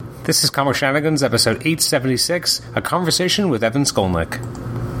This is Comic Shenanigans, episode 876, a conversation with Evan Skolnick.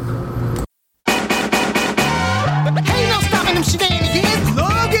 Ain't no stopping them shenanigans.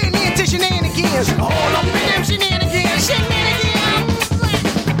 Love getting into shenanigans. All up in them shenanigans. Shenanigans.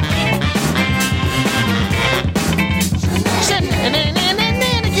 Shenanigans.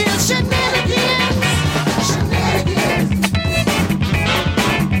 Shenanigans. Shenanigans.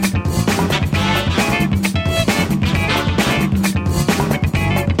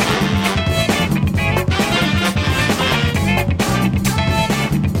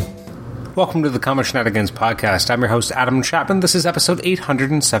 Welcome to the Comic Shenanigans podcast. I'm your host, Adam Chapman. This is episode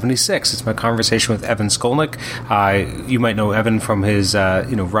 876. It's my conversation with Evan Skolnick. You might know Evan from his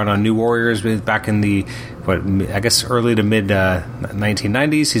run on New Warriors back in the early to mid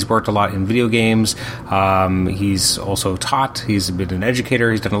 1990s. He's worked a lot in video games. He's also taught. He's been an educator.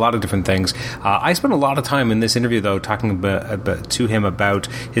 He's done a lot of different things. I spent a lot of time in this interview, though, talking to him about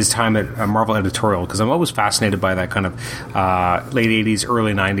his time at Marvel Editorial, because I'm always fascinated by that kind of late 80s,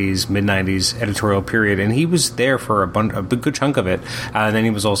 early 90s, mid 90s editorial period, and he was there for a good chunk of it. And then he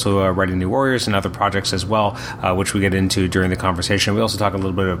was also writing New Warriors and other projects as well, which we get into during the conversation. We also talk a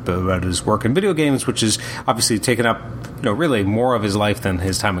little bit about his work in video games, which is obviously taken up, really more of his life than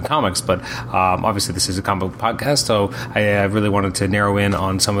his time in comics. But obviously, this is a comic book podcast, so I really wanted to narrow in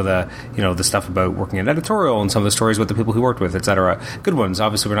on some of the, the stuff about working in editorial and some of the stories with the people he worked with, etc. Good ones.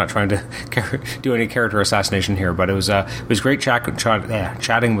 Obviously, we're not trying to do any character assassination here, but it was great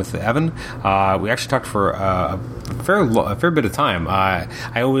chatting with Evan. We actually talked for a fair bit of time.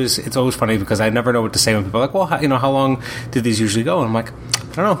 It's always funny because I never know what to say when people are like, well, how long did these usually go? And I'm like,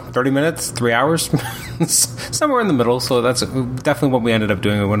 I don't know, 30 minutes, 3 hours, somewhere in the middle. So that's definitely what we ended up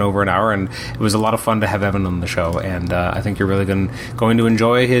doing. We went over an hour, and it was a lot of fun to have Evan on the show. And I think you're really going to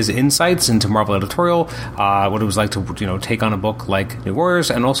enjoy his insights into Marvel Editorial, what it was like to take on a book like New Warriors,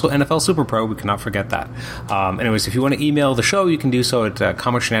 and also NFL Super Pro. We cannot forget that. Anyways, if you want to email the show, you can do so at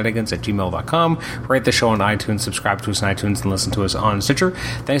comicshenanigans@gmail.com. Rate the show on iTunes, subscribe to us on iTunes, and listen to us on Stitcher.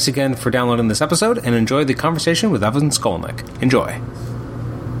 Thanks again for downloading this episode, and enjoy the conversation with Evan Skolnick. Enjoy.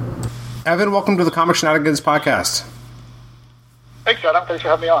 Evan, welcome to the Comic Shenanigans podcast. Thanks, Adam. Thanks for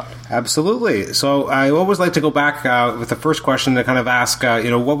having me on. Absolutely. So I always like to go back with the first question to kind of ask, how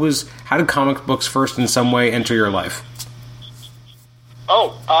did comic books first in some way enter your life?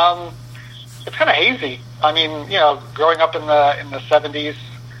 It's kind of hazy. I mean, growing up in the 70s,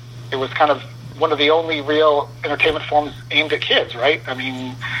 it was kind of one of the only real entertainment forms aimed at kids, right? I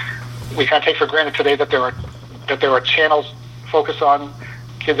mean, we kind of take for granted today that there are channels focused on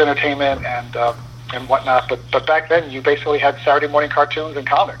kids entertainment and whatnot, but back then you basically had Saturday morning cartoons and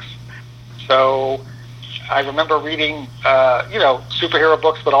comics. So I remember reading superhero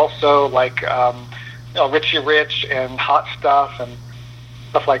books, but also like Richie Rich and Hot Stuff and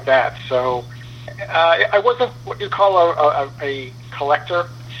stuff like that. So I wasn't what you'd call a collector.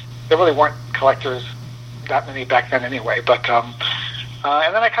 There really weren't collectors that many back then anyway. But and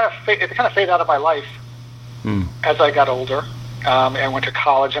then it kind of faded out of my life as I got older. And went to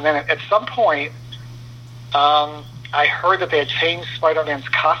college, and then at some point, I heard that they had changed Spider-Man's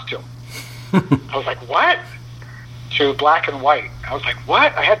costume. I was like, "What?" To black and white. I was like,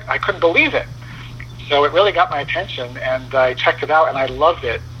 "What?" I couldn't believe it. So it really got my attention, and I checked it out, and I loved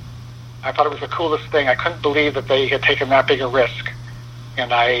it. I thought it was the coolest thing. I couldn't believe that they had taken that big a risk,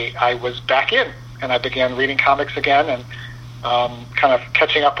 and I was back in, and I began reading comics again, and kind of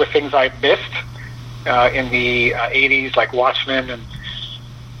catching up with things I'd missed. In the 80s, like Watchmen and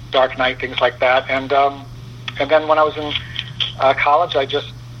Dark Knight, things like that. And then when I was in college, I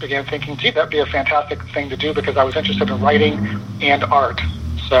just began thinking, gee, that'd be a fantastic thing to do, because I was interested in writing and art.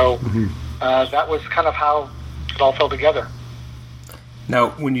 So that was kind of how it all fell together. Now,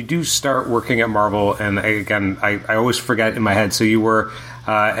 when you do start working at Marvel, and again, I always forget in my head, so you were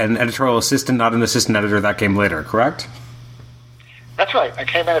an editorial assistant, not an assistant editor. That came later, correct? That's right. I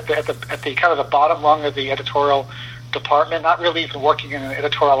came in at the kind of the bottom rung of the editorial department, not really even working in an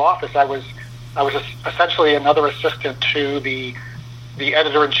editorial office. I was essentially another assistant to the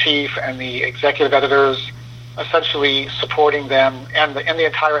editor-in-chief and the executive editors, essentially supporting them and the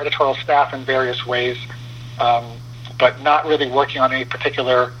entire editorial staff in various ways, but not really working on any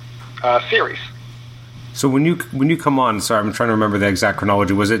particular series. So when you come on, sorry, I'm trying to remember the exact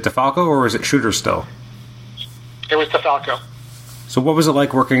chronology. Was it DeFalco or was it Shooter still? It was DeFalco. So what was it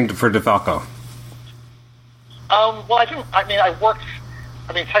like working for DeFalco? Well, technically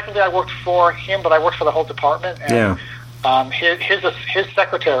I worked for him, but I worked for the whole department. And, his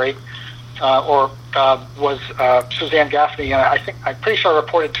secretary was Suzanne Gaffney, and I'm pretty sure I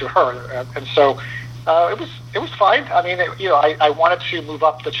reported to her. And so It was fine. I mean, I wanted to move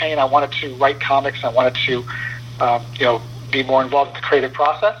up the chain. I wanted to write comics. I wanted to, be more involved in the creative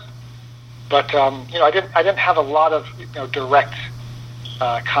process. But I didn't have a lot of direct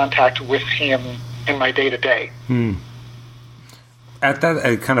contact with him in my day to day. At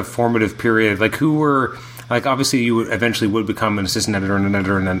that kind of formative period, like who were obviously you eventually would become an assistant editor and an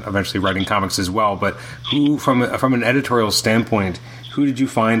editor, and then eventually writing comics as well. But who, from an editorial standpoint, who did you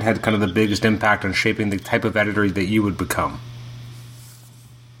find had kind of the biggest impact on shaping the type of editor that you would become?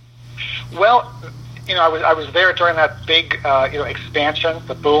 Well, I was there during that big expansion,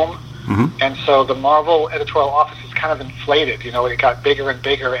 the boom, and so the Marvel editorial office is kind of inflated. It got bigger and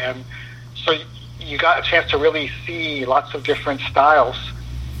bigger, and so you got a chance to really see lots of different styles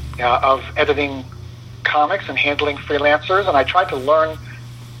of editing comics and handling freelancers, and I tried to learn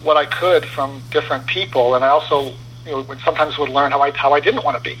what I could from different people, and I also sometimes would learn how I didn't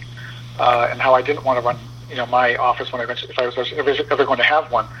want to be, and how I didn't want to run my office if I was ever going to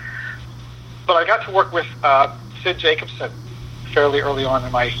have one. But I got to work with Sid Jacobson fairly early on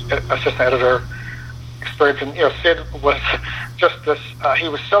in my assistant editor experience, and Sid was just this. He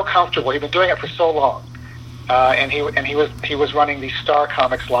was so comfortable. He'd been doing it for so long, and he was running the Star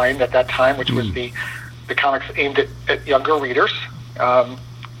Comics line at that time, which was the comics aimed at younger readers,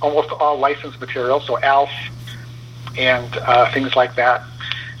 almost all licensed material, so Alf and things like that.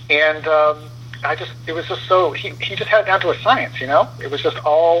 And it was just so he just had it down to a science. It was just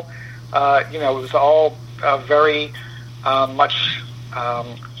all it was all very much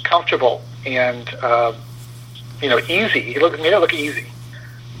comfortable and easy. It made it look easy.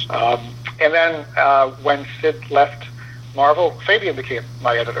 And then when Sid left Marvel, Fabian became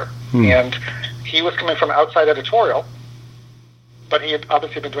my editor, and he was coming from outside editorial, but he had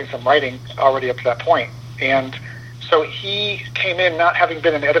obviously been doing some writing already up to that point. And so he came in not having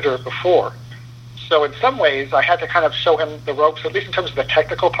been an editor before. So in some ways, I had to kind of show him the ropes, at least in terms of the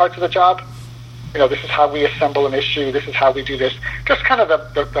technical parts of the job. This is how we assemble an issue. This is how we do this. Just kind of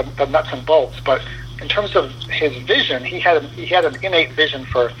the nuts and bolts. But in terms of his vision, he had an innate vision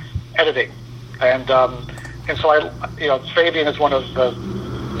for editing. And so Fabian is one of the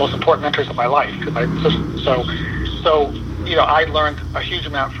most important mentors of my life. So I learned a huge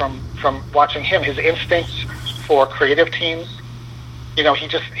amount from watching him. His instincts for creative teams. He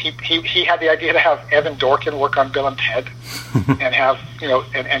had the idea to have Evan Dorkin work on Bill and Ted, and have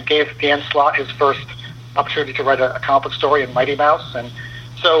and gave Dan Slott his first opportunity to write a comic book story in Mighty Mouse, and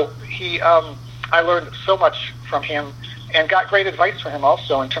so I learned so much from him, and got great advice from him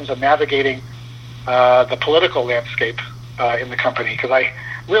also in terms of navigating the political landscape in the company, because I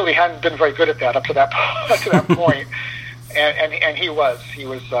really hadn't been very good at that up to that point, and he was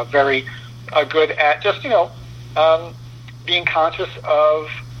very good at just being conscious of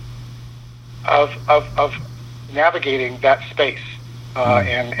navigating that space,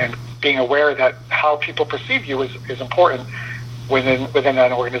 and being aware that how people perceive you is important within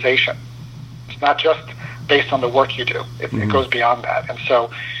an organization. It's not just based on the work you do. It goes beyond that. And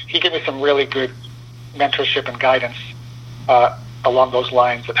so he gave me some really good mentorship and guidance along those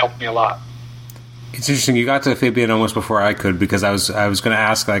lines that helped me a lot. It's interesting. You got to Fabian almost before I could, because I was going to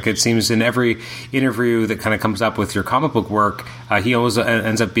ask. It seems in every interview that kind of comes up with your comic book work, he always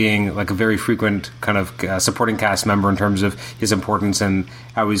ends up being a very frequent kind of supporting cast member in terms of his importance, and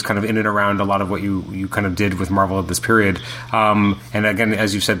how he's kind of in and around a lot of what you kind of did with Marvel at this period. And again,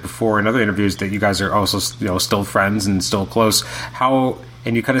 as you said before in other interviews, that you guys are also still friends and still close.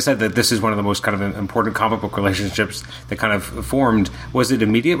 And you kind of said that this is one of the most kind of important comic book relationships that kind of formed. Was it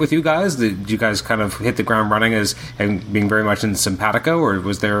immediate with you guys? Did you guys kind of hit the ground running and being very much in simpatico, or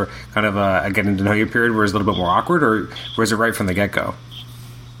was there kind of a getting to know you period where it was a little bit more awkward, or was it right from the get-go?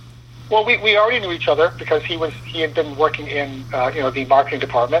 Well, we already knew each other because he had been working in the marketing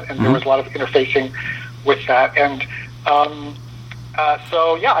department, and there was a lot of interfacing with that, and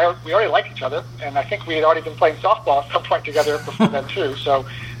we already liked each other, and I think we had already been playing softball at some point together before then too. So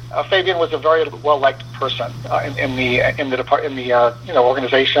Fabian was a very well-liked person in the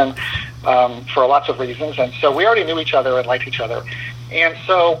organization for lots of reasons, and so we already knew each other and liked each other. And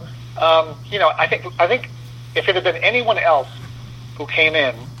so I think if it had been anyone else who came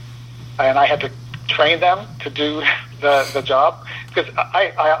in and I had to train them to do the job, because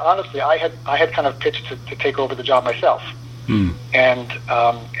I honestly I had kind of pitched to take over the job myself. And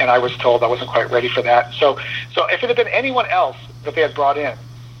I was told I wasn't quite ready for that. So if it had been anyone else that they had brought in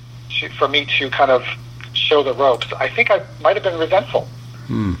for me to kind of show the ropes, I think I might have been resentful.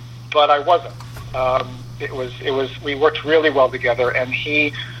 But I wasn't. We worked really well together, and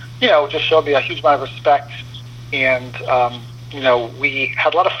he, just showed me a huge amount of respect, and we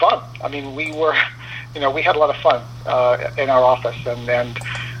had a lot of fun. I mean, we were we had a lot of fun in our office, and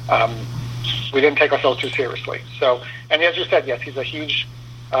we didn't take ourselves too seriously. So, and as you said, yes, he's a huge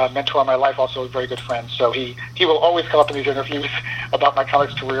mentor in my life, also a very good friend. So he will always come up in these interviews about my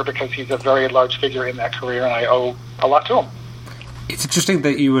comics career because he's a very large figure in that career, and I owe a lot to him. It's interesting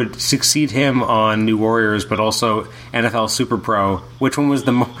that you would succeed him on New Warriors, but also NFL Super Pro. Which one was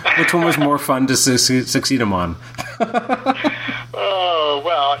more fun to succeed him on? Oh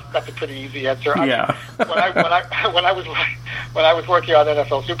well, that's a pretty easy answer. Yeah. When I was working on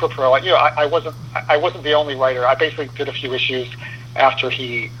NFL Super Pro, I wasn't the only writer. I basically did a few issues after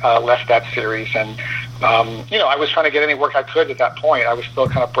he left that series, and I was trying to get any work I could at that point. I was still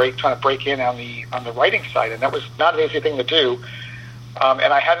kind of trying to break in on the writing side, and that was not an easy thing to do.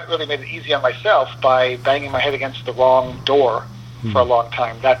 And I hadn't really made it easy on myself by banging my head against the wrong door for a long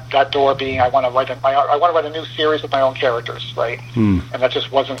time. That door being, I want to write a new series with my own characters, right? And that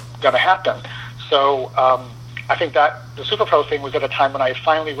just wasn't going to happen. So I think that the Super Pro thing was at a time when I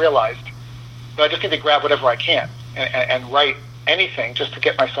finally realized that I just need to grab whatever I can and write anything just to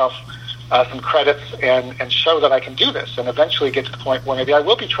get myself some credits and show that I can do this, and eventually get to the point where maybe I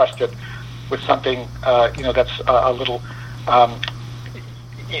will be trusted with something that's a little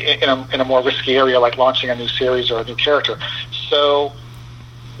in a more risky area, like launching a new series or a new character. So,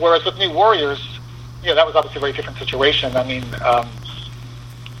 whereas with New Warriors, that was obviously a very different situation. I mean,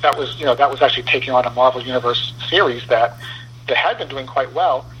 that was actually taking on a Marvel Universe series that had been doing quite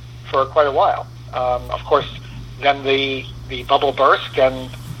well for quite a while. Of course, then the bubble burst, and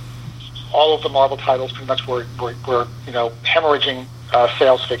all of the Marvel titles pretty much were hemorrhaging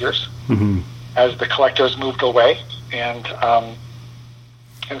sales figures as the collectors moved away, and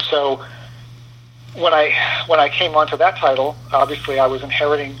so when I came onto that title, obviously I was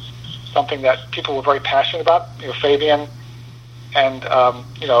inheriting something that people were very passionate about. Fabian and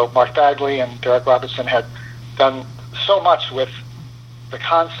Mark Bagley and Derek Robinson had done so much with the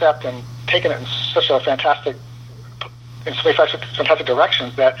concept and taken it in such fantastic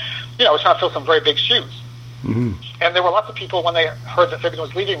directions that I was trying to fill some very big shoes. And there were lots of people, when they heard that Fabian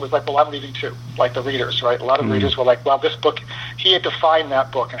was leaving, was like, well, I'm leaving too, like the readers, right? A lot of readers were like, well, this book, he had defined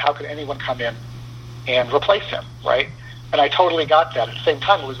that book, and how could anyone come in and replace him, right? And I totally got that. At the same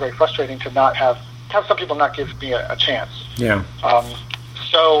time, it was very frustrating to not have some people not give me a chance. Yeah.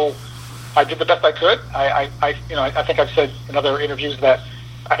 So I did the best I could. I think I've said in other interviews that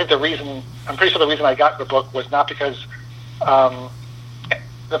I'm pretty sure the reason I got the book was not because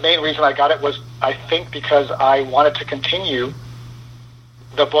the main reason I got it was, I think, because I wanted to continue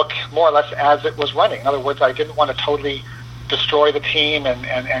the book more or less as it was running. In other words, I didn't want to totally destroy the team and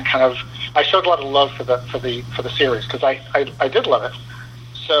kind of. I showed a lot of love for the series because I did love it.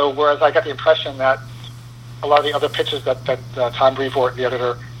 So whereas I got the impression that a lot of the other pitches that Tom Brevoort, the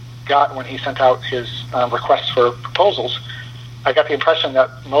editor, got when he sent out his requests for proposals, I got the impression that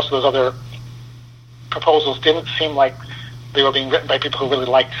most of those other proposals didn't seem like they were being written by people who really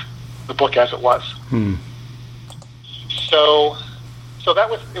liked the book as it was. So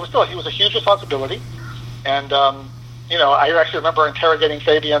it was a huge responsibility, and I actually remember interrogating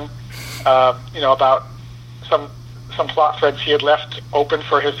Fabian, about some plot threads he had left open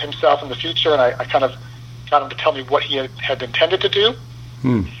for himself in the future, and I kind of got him to tell me what he had intended to do.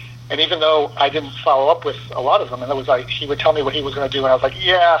 And even though I didn't follow up with a lot of them, and it was like he would tell me what he was going to do, and I was like,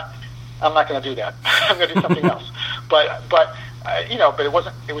 yeah, I'm not going to do that. I'm going to do something else. But it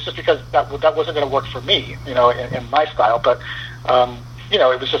wasn't. It was just because that wasn't going to work for me, in my style. But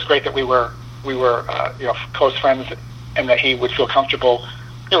it was just great that we were close friends, and that he would feel comfortable,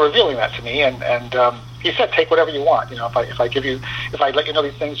 revealing that to me. And he said, take whatever you want. If I let you know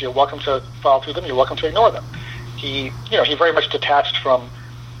these things, you're welcome to follow through them. You're welcome to ignore them. He very much detached from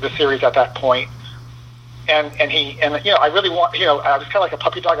the series at that point. And I really want, I was kind of like a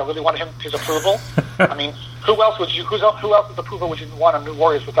puppy dog. I really wanted his approval. I mean, who else's approval would you want on New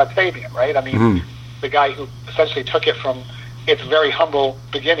Warriors besides Fabian, right? I mean, the guy who essentially took it from its very humble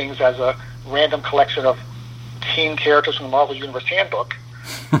beginnings as a random collection of teen characters from the Marvel Universe Handbook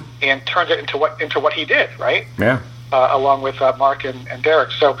and turned it into what he did, right? Yeah. Along with Mark and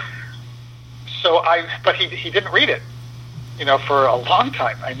Derek. But he didn't read it, for a long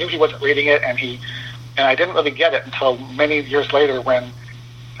time. I knew he wasn't reading it, and I didn't really get it until many years later when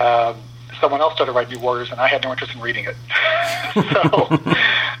someone else started writing New Warriors, and I had no interest in reading it.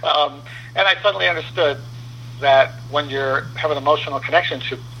 And I suddenly understood that when you have an emotional connection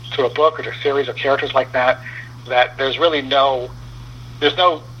to a book or to a series of characters like that there's really it's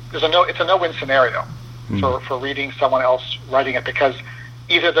a no-win scenario for reading someone else writing it, because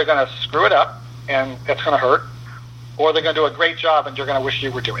either they're going to screw it up and it's going to hurt, or they're going to do a great job and you're going to wish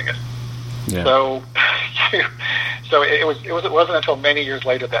you were doing it. Yeah. So, so it wasn't until many years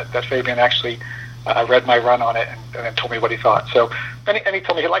later that Fabian actually read my run on it and then told me what he thought. So, and he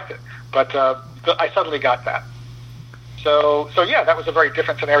told me he liked it. But I suddenly got that. So yeah, that was a very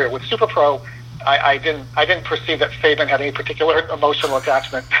different scenario. With Super Pro, I didn't perceive that Fabian had any particular emotional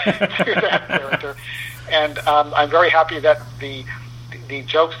attachment to that character, and I'm very happy that the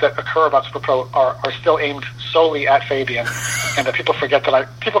jokes that occur about Super Pro are still aimed solely at Fabian, and that people forget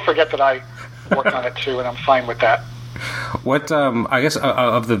that I worked on it too, and I'm fine with that. What I guess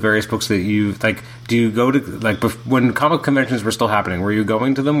of the various books that you like, do you go to when comic conventions were still happening? Were you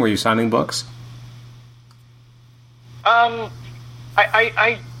going to them? Were you signing books?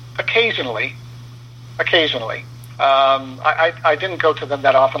 I occasionally. I didn't go to them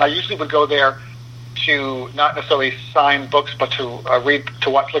that often. I usually would go there to not necessarily sign books, but to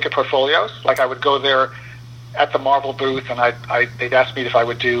look at portfolios. Like I would go there at the Marvel booth, and they'd ask me if I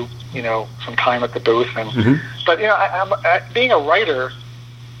would do some time at the booth. And but being a writer,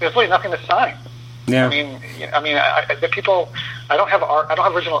 there's really nothing to sign. Yeah. The people. I don't have art. I don't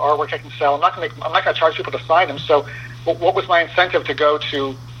have original artwork I can sell. I'm not going to charge people to sign them. So, what was my incentive to go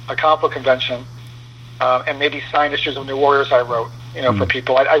to a comic book convention and maybe sign issues of New Warriors I wrote, for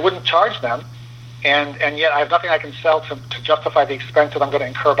people? I wouldn't charge them, and yet I have nothing I can sell to justify the expense that I'm going to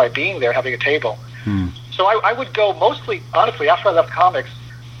incur by being there, having a table. So I would go mostly, honestly, after I left comics,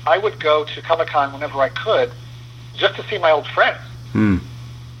 I would go to Comic-Con whenever I could, just to see my old friends.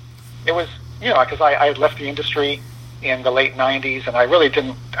 It was, because I had left the industry in the late 90s, and I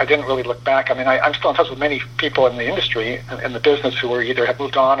didn't really look back. I mean, I'm still in touch with many people in the industry, in the business, who are either have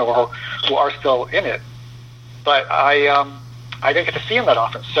moved on or who are still in it. But I didn't get to see them that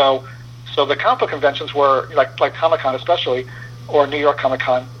often. So the comic book conventions were, like Comic-Con especially, or New York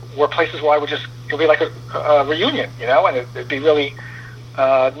Comic-Con, were places where it would be like a reunion, and it'd be really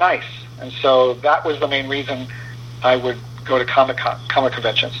nice. And so that was the main reason I would go to comic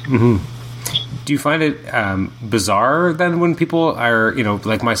conventions. Do you find it bizarre then when people are,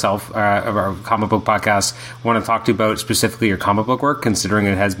 like myself, of our comic book podcast, want to talk to you about specifically your comic book work, considering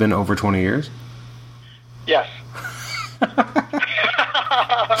it has been over 20 years? Yes.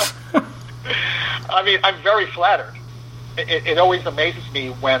 I mean, I'm very flattered. It always amazes me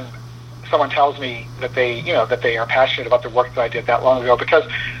when someone tells me that they are passionate about the work that I did that long ago, because,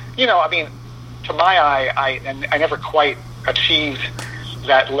 to my eye, I never quite achieved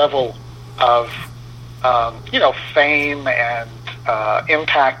that level of, fame and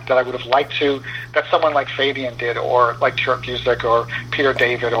impact that I would have liked to, that someone like Fabian did, or like Kurt Busiek, or Peter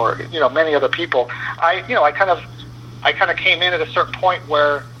David, or many other people. I kind of came in at a certain point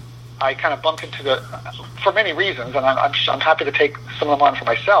where I kind of bumped into for many reasons, and I'm happy to take some of them on for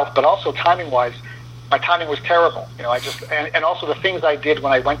myself, but also timing-wise, my timing was terrible. And also the things I did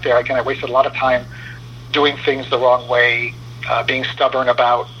when I went there, I wasted a lot of time doing things the wrong way, being stubborn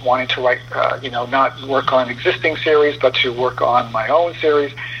about wanting to write, not work on existing series, but to work on my own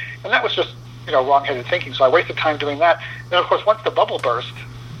series. And that was just, wrong-headed thinking. So I wasted time doing that. Then, of course, once the bubble burst,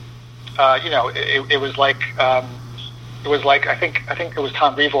 it was like, I think it was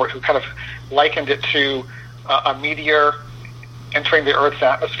Tom Brevoort who kind of likened it to a meteor entering the Earth's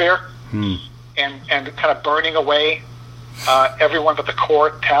atmosphere and kind of burning away everyone but the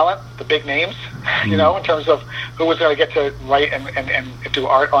core talent, the big names, in terms of who was going to get to write and do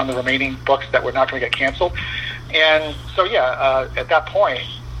art on the remaining books that were not going to get canceled. And so, at that point,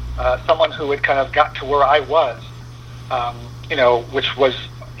 someone who had kind of got to where I was, which was,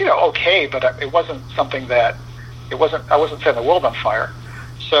 okay, but it wasn't something that, I wasn't setting the world on fire.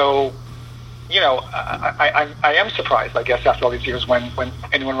 So, I am surprised, I guess, after all these years when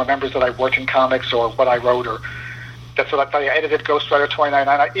anyone remembers that I worked in comics or what I wrote, or that's what I edited Ghost Rider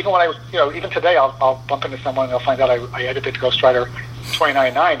 2099. Even when even today, I'll bump into someone and they'll find out I edited Ghost Rider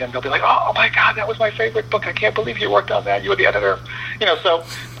 2099, and they'll be like, "Oh my God, that was my favorite book! I can't believe you worked on that. You were the editor." So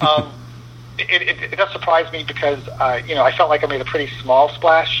it does surprise me, because I felt like I made a pretty small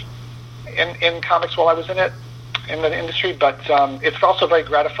splash in comics while I was in the industry, but it's also very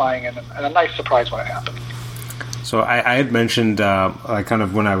gratifying and a nice surprise when it happened. So I had mentioned, kind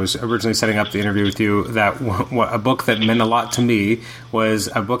of when I was originally setting up the interview with you, that a book that meant a lot to me was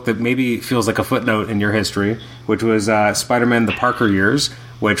a book that maybe feels like a footnote in your history, which was Spider-Man: The Parker Years,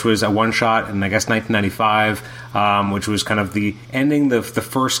 which was a one-shot in, I guess, 1995, which was kind of the ending the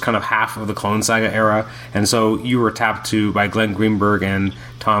first kind of half of the Clone Saga era. And so you were tapped by Glenn Greenberg and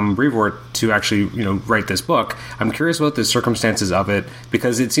Tom Brevoort to actually, write this book. I'm curious about the circumstances of it,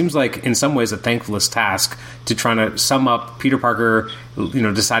 because it seems like, in some ways, a thankless task to try to sum up Peter Parker,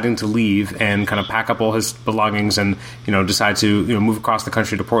 deciding to leave and kind of pack up all his belongings and, decide to, move across the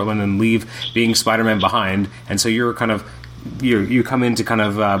country to Portland and leave being Spider-Man behind. And so you're kind of, you come in to kind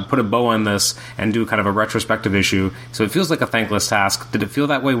of put a bow on this and do kind of a retrospective issue. So it feels like a thankless task. Did it feel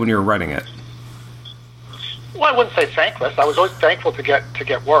that way when you were writing it? Well, I wouldn't say thankless. I was always thankful to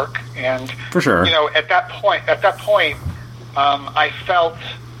get work, and for sure, at that point, I felt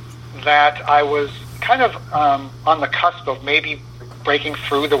that I was kind of on the cusp of maybe breaking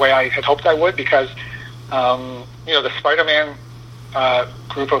through the way I had hoped I would, because the Spider-Man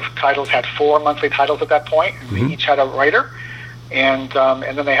group of titles had 4 monthly titles at that point, and they each had a writer, and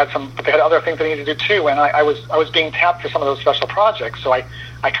then they had other things they needed to do too, and I was being tapped for some of those special projects, so I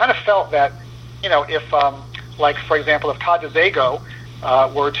kind of felt that if like, for example, if Todd DeZago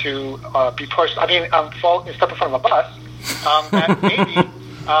were to be pushed, step in front of a bus, that maybe,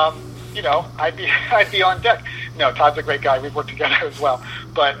 I'd be on deck. No, Todd's a great guy. We've worked together as well.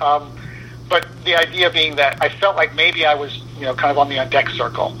 But the idea being that I felt like maybe I was, kind of on the on deck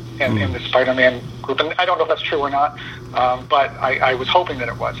circle in the Spider-Man group, and I don't know if that's true or not, but I was hoping that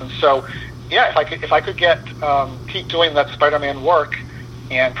it was. And so, yeah, if I could keep doing that Spider-Man work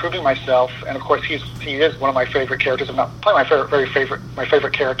and proving myself, and of course he is one of my favorite characters, if not probably my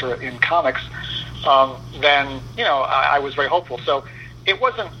favorite character in comics, then I was very hopeful. So it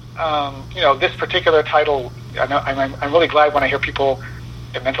wasn't this particular title. I'm really glad when I hear people,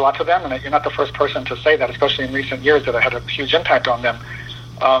 it meant a lot to them, and you're not the first person to say that, especially in recent years, that it had a huge impact on them,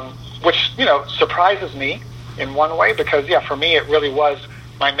 which surprises me in one way, because for me it really was,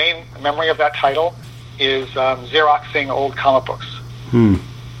 my main memory of that title is Xeroxing old comic books.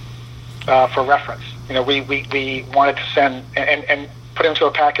 For reference. We wanted to send and put into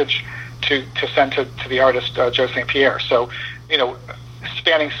a package to send to the artist Joe St. Pierre. So,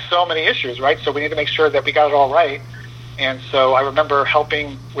 spanning so many issues, right? So we need to make sure that we got it all right. And so I remember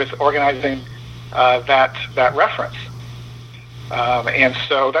helping with organizing that reference. And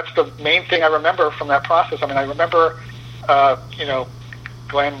so that's the main thing I remember from that process. I remember,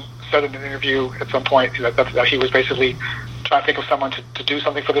 Glenn said in an interview at some point that he was basically trying to think of someone to do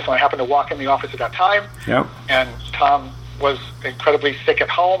something for this, and I happened to walk in the office at that time. Yep. And Tom was incredibly sick at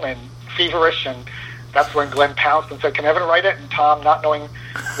home and feverish, and that's when Glenn pounced and said, "Can Evan write it?" And Tom, not knowing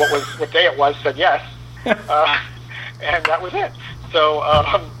what day it was, said yes. And that was it. So,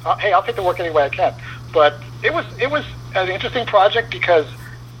 hey, I'll take the work any way I can. But it was an interesting project, because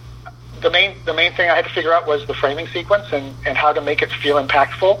the main thing I had to figure out was the framing sequence and how to make it feel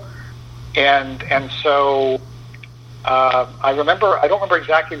impactful. And so I don't remember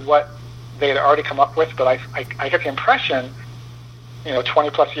exactly what they had already come up with, but I get the impression, 20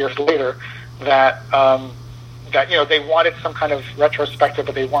 plus years later, that they wanted some kind of retrospective,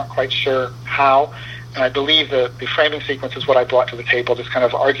 but they weren't quite sure how. And I believe the framing sequence is what I brought to the table, this kind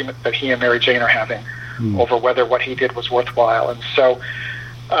of argument that he and Mary Jane are having over whether what he did was worthwhile. And so,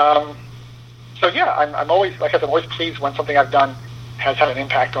 yeah, I'm always, like I said, I'm always pleased when something I've done has had an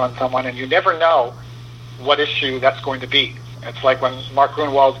impact on someone, and you never know what issue that's going to be. It's like when Mark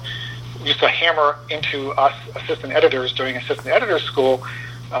Grunwald used to hammer into us assistant editors during assistant editor school,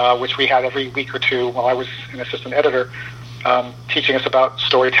 which we had every week or two while I was an assistant editor, teaching us about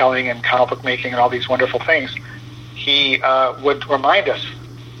storytelling and comic book making and all these wonderful things. He would remind us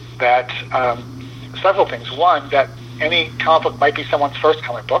that several things. One, that any comic book might be someone's first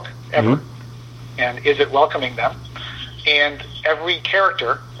comic book ever, and is it welcoming them? And every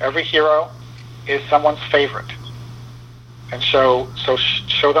character, every hero, is someone's favorite. And so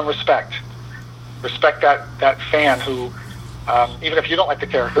show them respect. Respect that fan who, even if you don't like the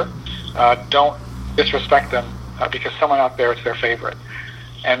character, don't disrespect them because someone out there is their favorite.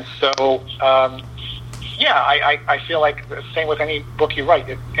 And so, I feel like the same with any book you write.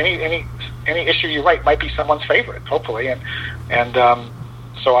 Any issue you write might be someone's favorite, hopefully. And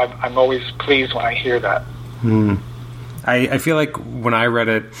so I'm always pleased when I hear that. I feel like when I read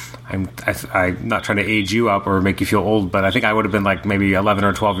it, I'm not trying to age you up or make you feel old, but I think I would have been like maybe 11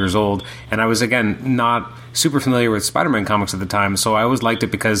 or 12 years old, and I was, again, not super familiar with Spider-Man comics at the time, so I always liked it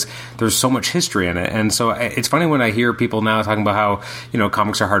because there's so much history in it. And so it's funny when I hear people now talking about how,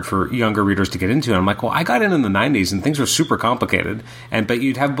 comics are hard for younger readers to get into, and I'm like, well, I got in the 90s and things were super complicated, but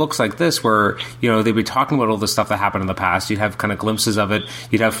you'd have books like this where, they'd be talking about all the stuff that happened in the past, you'd have kind of glimpses of it,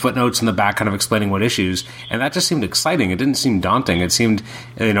 you'd have footnotes in the back kind of explaining what issues, and that just seemed exciting. It didn't seem daunting. It seemed,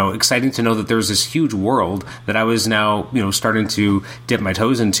 exciting to know that there was this huge world that I was now, starting to dip my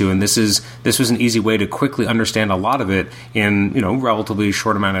toes into. And this was an easy way to quickly understand a lot of it in, relatively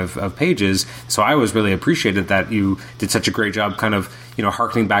short amount of pages. So I always really appreciated that you did such a great job kind of,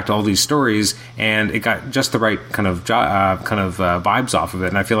 harkening back to all these stories, and it got just the right kind of vibes off of it.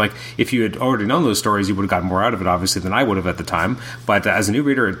 And I feel like if you had already known those stories, you would have gotten more out of it, obviously, than I would have at the time. But as a new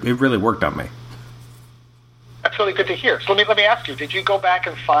reader, it really worked on me. That's really good to hear. So let me ask you: did you go back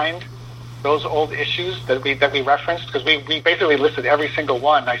and find those old issues that we referenced? Because we basically listed every single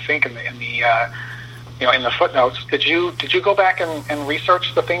one, I think, in the footnotes. Did you go back and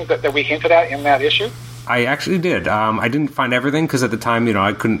research the things that we hinted at in that issue? I actually did. I didn't find everything because at the time,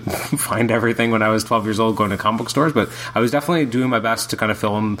 I couldn't find everything when I was 12 years old going to comic book stores, but I was definitely doing my best to kind of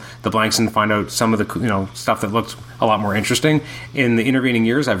fill in the blanks and find out some of the, stuff that looked a lot more interesting. In the intervening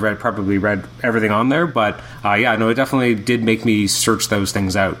years, I've probably read everything on there, but it definitely did make me search those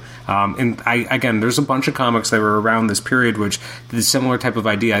things out. And there's a bunch of comics that were around this period which did a similar type of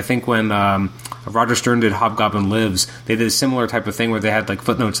idea. I think when Roger Stern did Hobgoblin Lives, they did a similar type of thing where they had like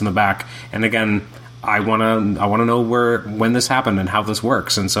footnotes in the back. And again, I want to know when this happened and how this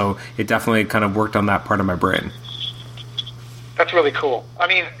works, and so it definitely kind of worked on that part of my brain. That's really cool. I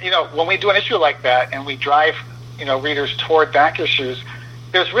mean, when we do an issue like that and we drive, readers toward back issues,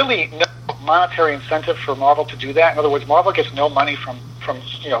 there's really no monetary incentive for Marvel to do that. In other words, Marvel gets no money from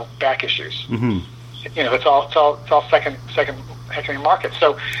back issues. Mm-hmm. It's all second market.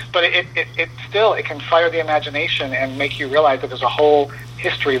 So, but it still can fire the imagination and make you realize that there's a whole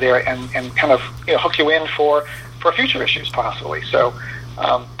history there and kind of hook you in for future issues possibly. So,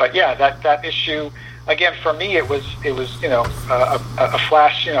 but yeah, that issue again for me it was a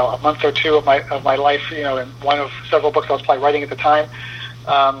flash, a month or two of my life, in one of several books I was probably writing at the time.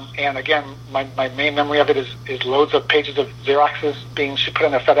 And again, my main memory of it is loads of pages of Xeroxes being put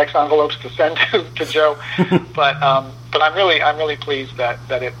in their FedEx envelopes to send to Joe. But I'm really pleased that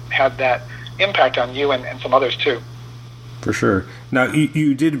it had that impact on you and some others too. For sure. Now,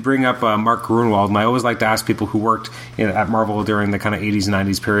 you did bring up Mark Gruenwald, and I always like to ask people who worked at Marvel during the kind of 80s and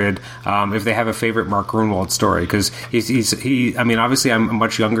 90s period if they have a favorite Mark Gruenwald story, because obviously I'm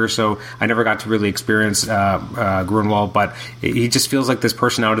much younger, so I never got to really experience Gruenwald, but he just feels like this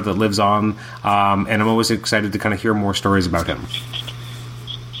personality that lives on, and I'm always excited to kind of hear more stories about him.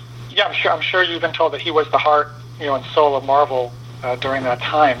 Yeah, I'm sure you've been told that he was the heart, and soul of Marvel during that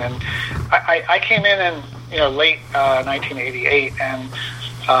time, and I came in late 1988, and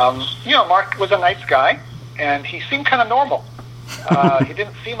Mark was a nice guy, and he seemed kind of normal. He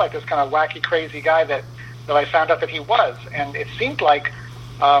didn't seem like this kind of wacky, crazy guy that I found out that he was, and it seemed like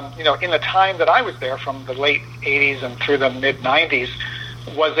in the time that I was there, from the late 80s and through the mid 90s,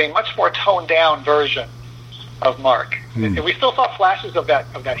 was a much more toned down version of Mark. Mm. We still saw flashes of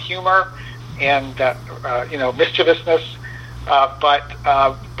that humor and that mischievousness, but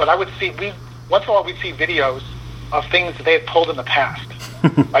I would see once in a while we'd see videos of things that they had pulled in the past,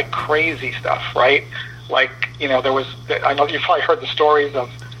 like crazy stuff, right? Like, there was, I know you've probably heard the stories of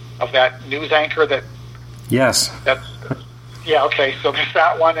that news anchor that... Yes. Yeah, okay, so there's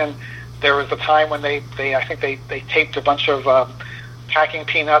that one, and there was a time when they taped a bunch of packing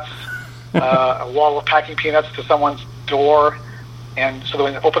peanuts, a wall of packing peanuts to someone's door, and so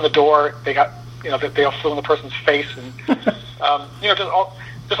when they opened the door, they got, they all flew in the person's face, and,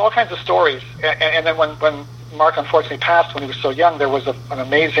 just all kinds of stories. And then when Mark unfortunately passed when he was so young, there was an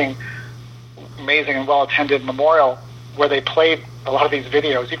amazing and well-attended memorial where they played a lot of these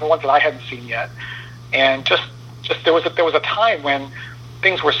videos, even ones that I hadn't seen yet. And just there was a time when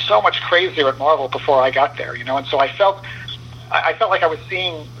things were so much crazier at Marvel before I got there, and so I felt like I was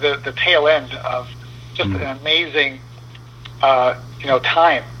seeing the tail end of just an amazing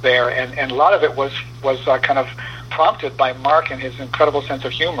time there, and a lot of it was kind of prompted by Mark and his incredible sense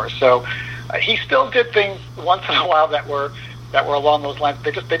of humor. So he still did things once in a while that were along those lines.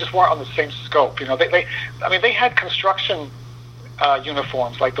 They just weren't on the same scope. They had construction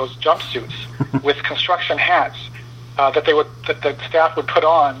uniforms, like those jumpsuits with construction hats that the staff would put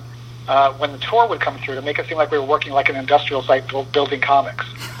on when the tour would come through to make it seem like we were working like an industrial site building comics.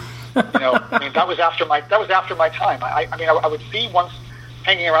 That was after my time. I would see once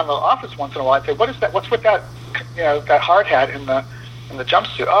hanging around the office once in a while. I'd say, "What is that? What's with that? That hard hat in the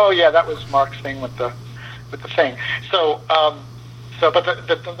jumpsuit?" "Oh yeah, that was Mark's thing with the thing." But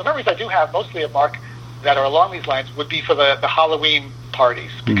the memories I do have mostly of Mark that are along these lines would be for the Halloween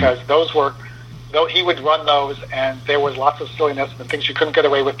parties, because he would run those, and there was lots of silliness and things you couldn't get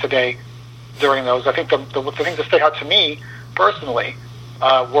away with today during those. I think the things that stick out to me personally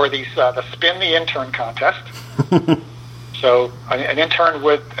were these the Spin the Intern contest. So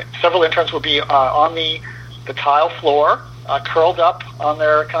several interns would be on the tile floor, curled up on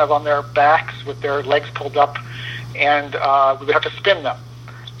their backs with their legs pulled up, and we would have to spin them.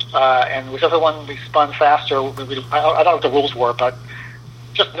 And whichever one we spun faster, I don't know what the rules were, but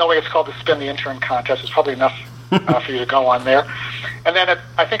just knowing it's called the Spin the Intern contest is probably enough for you to go on there. And then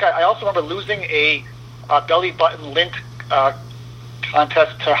I think I also remember losing a belly button lint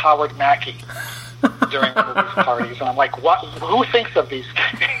contest to Howard Mackey during one of these parties, and I'm like, what? Who thinks of these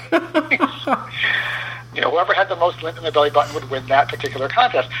things? Whoever had the most lint in their belly button would win that particular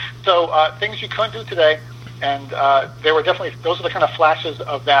contest. So things you couldn't do today, and they were definitely, those are the kind of flashes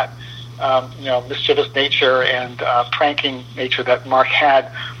of that mischievous nature and pranking nature that Mark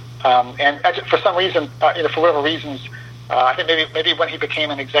had. And for some reason, for whatever reasons, I think maybe when he became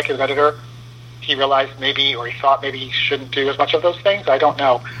an executive editor, he realized he thought maybe he shouldn't do as much of those things. I don't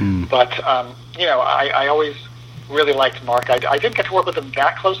know. But, I always really liked Mark. I didn't get to work with him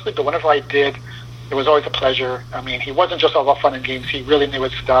that closely, but whenever I did, it was always a pleasure. I mean, he wasn't just all about fun and games. He really knew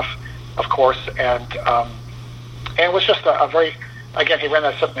his stuff, of course, and it was just a very, again, he ran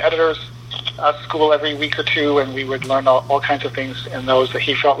that assistant editors school every week or two, and we would learn all kinds of things in those that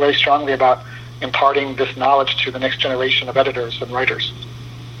he felt very strongly about imparting this knowledge to the next generation of editors and writers.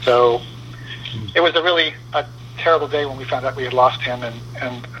 So it was a terrible day when we found out we had lost him,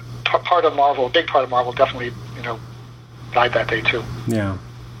 and part of Marvel, a big part of Marvel, definitely, died that day too. Yeah,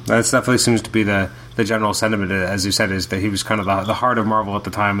 that definitely seems to be the general sentiment, as you said, is that he was kind of the heart of Marvel at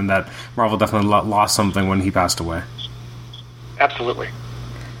the time, and that Marvel definitely lost something when he passed away. Absolutely.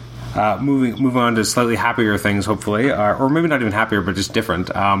 Moving on to slightly happier things, hopefully, or maybe not even happier, but just different.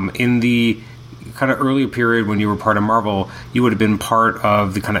 In the kind of earlier period when you were part of Marvel, you would have been part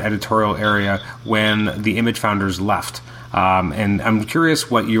of the kind of editorial area when the Image founders left. And I'm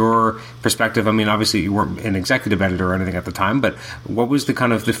curious what your perspective, I mean, obviously you weren't an executive editor or anything at the time, but what was the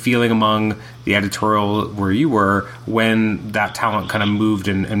kind of the feeling among the editorial where you were when that talent kind of moved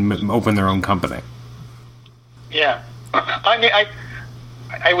and opened their own company? Yeah. I mean,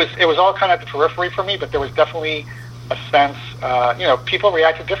 it was all kind of at the periphery for me, but there was definitely a sense, people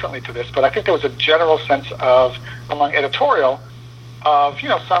reacted differently to this, but I think there was a general sense of, among editorial, of,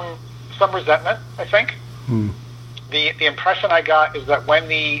 some resentment, I think. The impression I got is that when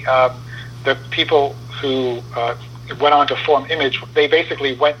the people who went on to form Image, they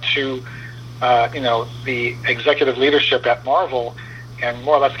basically went to, the executive leadership at Marvel and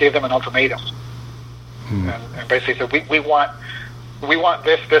more or less gave them an ultimatum. And basically said, we want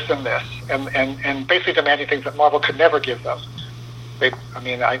this, this, and this, and basically demanding things that Marvel could never give them.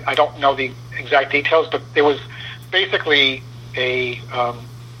 I don't know the exact details, but it was basically a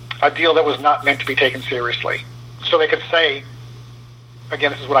deal that was not meant to be taken seriously. So they could say,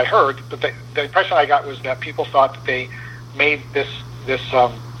 again, this is what I heard, but the impression I got was that people thought that they made this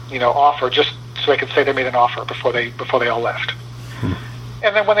offer just so they could say they made an offer before they all left.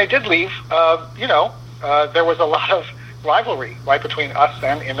 And then when they did leave, there was a lot of rivalry right between us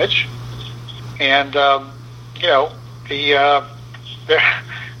and Image, and there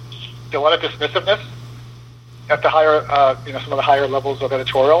a lot of dismissiveness at the higher, some of the higher levels of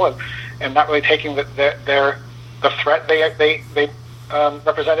editorial, and not really taking the threat they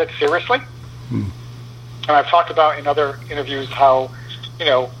represented seriously. And I've talked about in other interviews how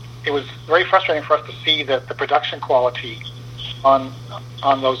it was very frustrating for us to see that the production quality on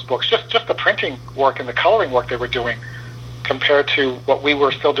those books, just the printing work and the coloring work they were doing, compared to what we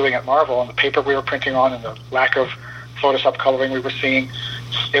were still doing at Marvel and the paper we were printing on and the lack of Photoshop coloring we were seeing.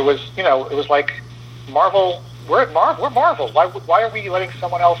 It was like Marvel. We're Marvel. Why are we letting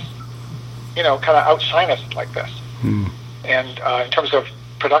someone else kind of outshine us like this? And in terms of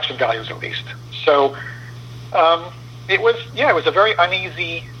production values, at least. So it was a very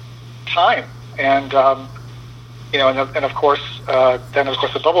uneasy time, and and of course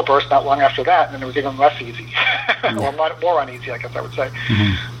the bubble burst not long after that, and then it was even less easy, or more uneasy, I guess I would say.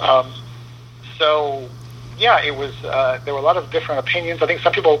 It was. There were a lot of different opinions. I think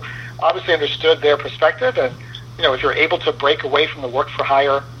some people obviously understood their perspective, and if you're able to break away from the work for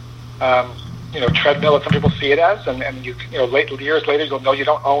hire, treadmill, as some people see it as, and years later you'll know you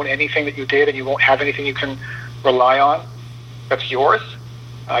don't own anything that you did, and you won't have anything you can rely on that's yours.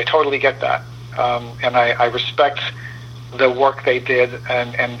 I totally get that. And I respect the work they did,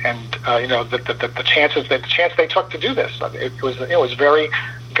 and the chance they took to do this. It was a very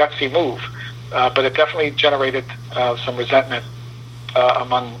gutsy move, but it definitely generated some resentment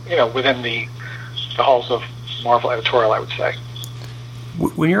among within the halls of Marvel editorial, I would say.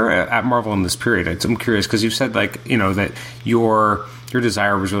 When you're at Marvel in this period, I'm curious because you said that your your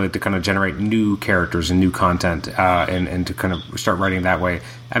desire was really to kind of generate new characters and new content, and to kind of start writing that way.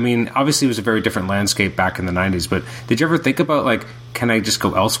 I mean, obviously it was a very different landscape back in the 90s, but did you ever think about, like, can I just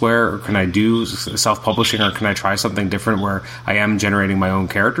go elsewhere, or can I do self-publishing, or can I try something different where I am generating my own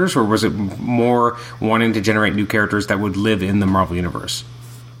characters, or was it more wanting to generate new characters that would live in the Marvel Universe?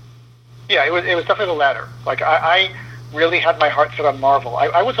 Yeah, it was definitely the latter. Like, I really had my heart set on Marvel.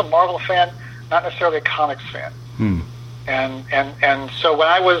 I was a Marvel fan, not necessarily a comics fan. And so when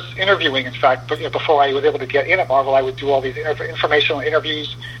I was interviewing, in fact, before I was able to get in at Marvel, I would do all these informational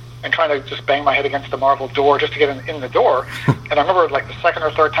interviews and trying to just bang my head against the Marvel door just to get in the door. And I remember, like, the second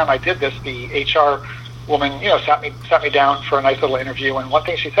or third time I did this, the HR woman, sat me down for a nice little interview. And one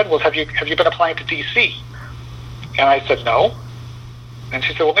thing she said was, "Have you been applying to DC?" And I said, "No." And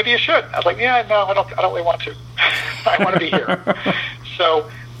she said, "Well, maybe you should." I was like, "Yeah, no, I don't really want to. I want to be here." So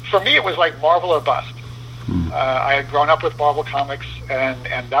for me, it was like Marvel or bust. I had grown up with Marvel Comics,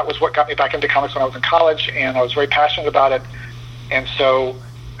 and that was what got me back into comics when I was in college, and I was very passionate about it. And so,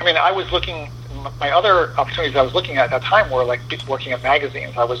 I mean, I was looking, my other opportunities I was looking at that time were, like, working at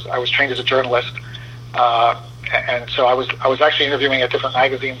magazines. I was trained as a journalist, and so I was actually interviewing at different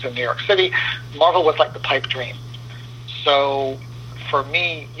magazines in New York City. Marvel was like the pipe dream. So for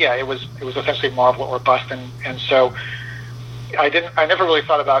me, yeah, it was essentially Marvel or bust, and so I never really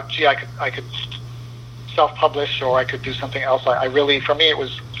thought about, gee, I could self-publish, or I could do something else. I really, for me, it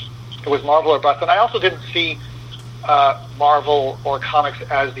was Marvel or bust. And I also didn't see Marvel or comics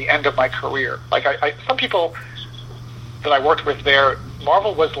as the end of my career. Like, some people that I worked with there,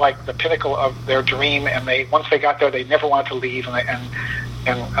 Marvel was like the pinnacle of their dream, and once they got there, they never wanted to leave, and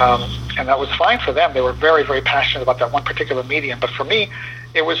that was fine for them. They were very, very passionate about that one particular medium. But for me,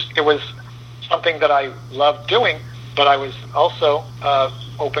 it was something that I loved doing, but I was also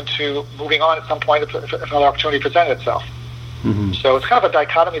open to moving on at some point if another opportunity presented itself. So it's kind of a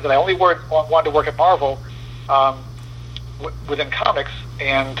dichotomy that I only wanted to work at Marvel within comics,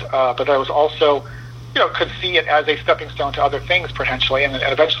 but I was also, could see it as a stepping stone to other things potentially, and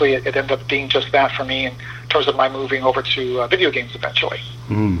eventually it ended up being just that for me in terms of my moving over to video games eventually.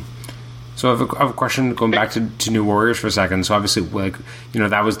 So I have a question going back to New Warriors for a second. So obviously, like,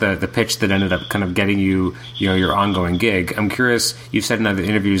 that was the pitch that ended up kind of getting you, your ongoing gig. I'm curious, you've said in other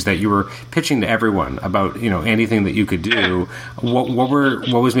interviews that you were pitching to everyone about, anything that you could do. What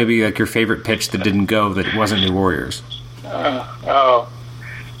was maybe, like, your favorite pitch that didn't go, that wasn't New Warriors? I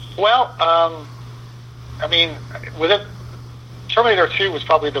mean, Terminator 2 was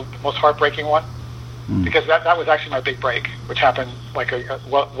probably the most heartbreaking one. Because that was actually my big break, which happened like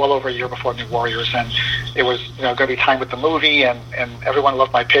well over a year before New Warriors, and it was going to be timed with the movie, and everyone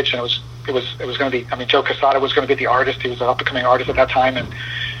loved my pitch, and it was going to be. I mean, Joe Quesada was going to be the artist. He was an up and coming artist at that time, and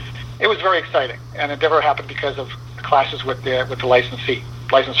it was very exciting. And it never happened because of clashes with the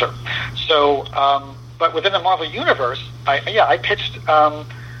licensor. So, but within the Marvel universe, I pitched.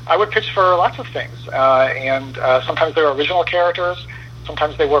 I would pitch for lots of things, and sometimes they were original characters.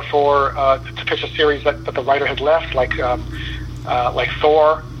 Sometimes they were to pitch a series that the writer had left, like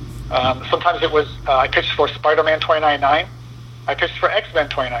Thor. Sometimes it was I pitched for Spider-Man 2099. I pitched for X-Men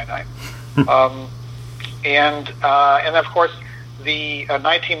 2099. And of course, the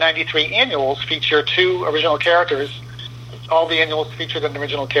 1993 annuals feature two original characters. All the annuals featured an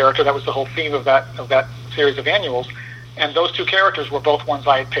original character. That was the whole theme of that series of annuals. And those two characters were both ones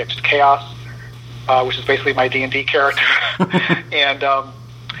I had pitched. Chaos, which is basically my D&D character, and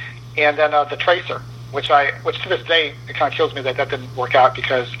then the Tracer, which to this day it kind of kills me that didn't work out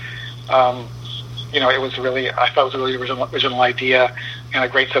because it was really, I thought it was a really original idea and a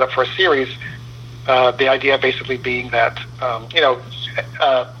great setup for a series. The idea basically being that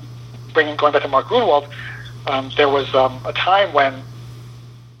going back to Mark Grunwald, there was a time when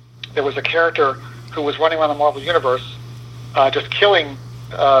there was a character who was running around the Marvel Universe just killing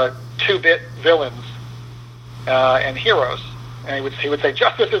 2-bit villains and heroes, and he would say,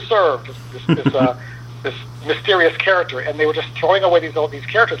 "Justice is served." This mysterious character, and they were just throwing away these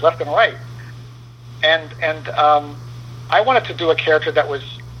characters left and right. And I wanted to do a character that was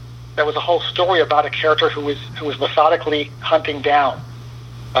a whole story about a character who was methodically hunting down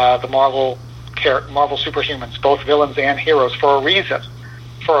the Marvel superhumans, both villains and heroes, for a reason,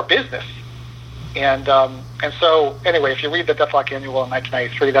 for a business. And so, anyway, if you read the Deathlock Annual in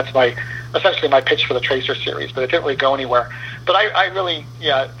 1993, that's essentially my pitch for the Tracer series, but it didn't really go anywhere. But I really,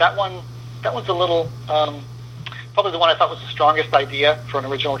 that one's a little, probably the one I thought was the strongest idea for an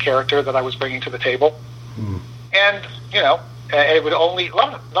original character that I was bringing to the table. And, it would only, a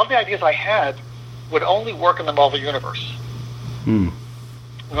lot of the ideas I had would only work in the Marvel Universe. In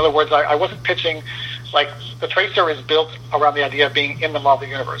other words, I wasn't pitching like the Tracer is built around the idea of being in the Marvel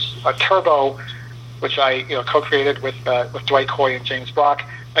Universe. Turbo, which I co-created with Dwight Coy and James Brock,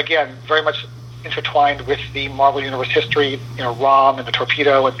 again, very much intertwined with the Marvel Universe history, ROM and the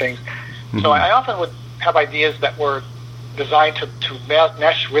Torpedo and things. Mm-hmm. So I often would have ideas that were designed to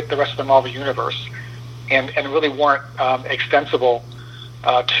mesh with the rest of the Marvel Universe and really weren't extensible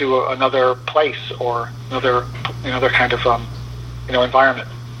to another place or another kind of environment.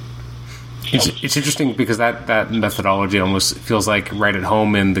 It's interesting because that methodology almost feels like right at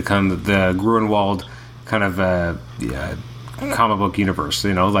home in the kind of the Gruenwald kind of comic book universe,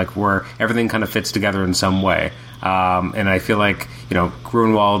 like where everything kind of fits together in some way. And I feel like,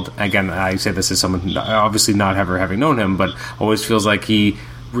 Gruenwald, again, I say this as someone obviously not ever having known him, but always feels like he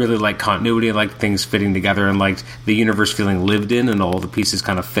really liked continuity and liked things fitting together and liked the universe feeling lived in and all the pieces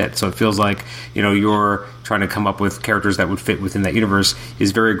kind of fit. So it feels like, you're trying to come up with characters that would fit within that universe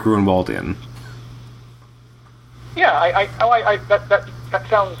is very Gruenwaldian. Yeah,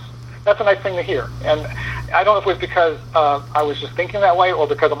 that's a nice thing to hear. And I don't know if it was because I was just thinking that way or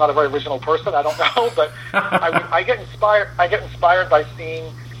because I'm not a very original person. I don't know, but I get inspired by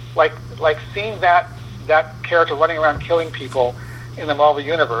seeing seeing that character running around killing people in the Marvel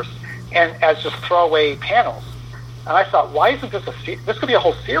Universe, and as just throwaway panels. And I thought, why isn't this this could be a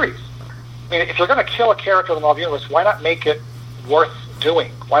whole series? I mean, if you're going to kill a character in the Marvel Universe, why not make it worth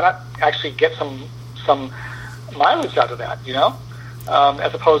doing? Why not actually get some mileage out of that,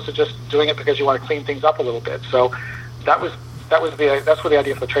 as opposed to just doing it because you want to clean things up a little bit. So that's where the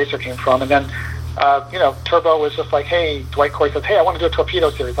idea for the Tracer came from. And then Turbo was just like, hey, Dwight Coy says, hey, I want to do a Torpedo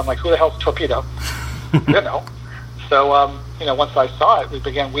series. I'm like, who the hell's Torpedo? So once I saw it, we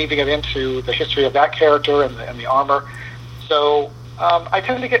began weaving it into the history of that character and the armor. So I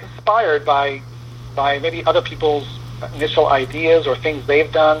tend to get inspired by maybe other people's initial ideas or things they've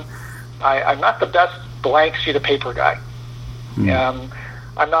done. I'm not the best blank sheet of paper guy. I'm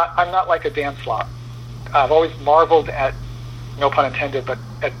not like a Dan Slott. I've always marveled at, no pun intended, but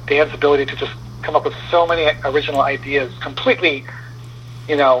at Dan's ability to just come up with so many original ideas, completely,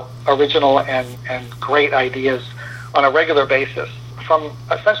 original and great ideas on a regular basis from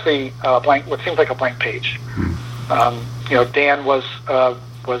essentially what seems like a blank page. Dan was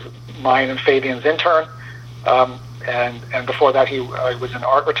mine and Fabian's intern, and before that he was in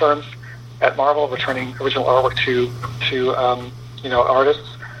art returns at Marvel, returning original artwork to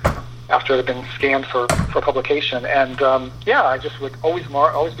artists after it had been scanned for publication. And I just would always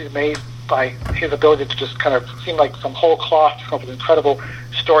be amazed by his ability to just kind of seem like some whole cloth to come up with incredible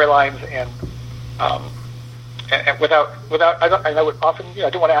storylines and without I would often I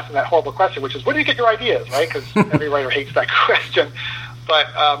don't want to ask him that horrible question, which is, where do you get your ideas, right? Because every writer hates that question.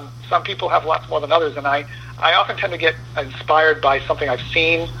 But some people have lots more than others, and I often tend to get inspired by something I've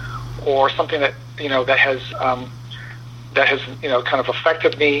seen or something that that has kind of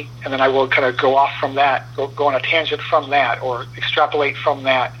affected me, and then I will kind of go off from that, go on a tangent from that, or extrapolate from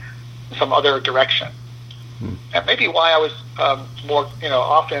that in some other direction. And maybe why I was more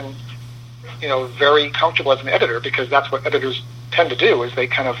often very comfortable as an editor, because that's what editors tend to do, is they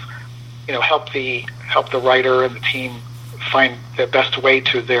kind of help the writer and the team find the best way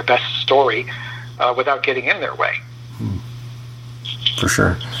to their best story without getting in their way. For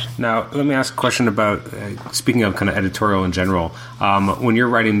sure. Now, let me ask a question about, speaking of kind of editorial in general, when you're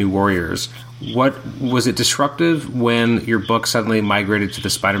writing New Warriors, what was it disruptive when your book suddenly migrated to the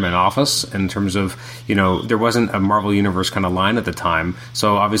Spider-Man office in terms of, there wasn't a Marvel Universe kind of line at the time,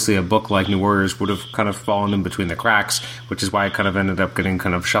 so obviously a book like New Warriors would have kind of fallen in between the cracks, which is why it kind of ended up getting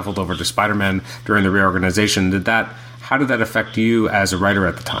kind of shuffled over to Spider-Man during the reorganization. How did that affect you as a writer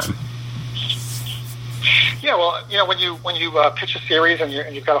at the time? Yeah, well, when you pitch a series and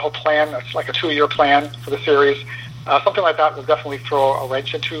you've got a whole plan, it's like a 2-year plan for the series, something like that will definitely throw a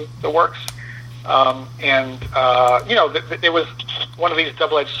wrench into the works. It was one of these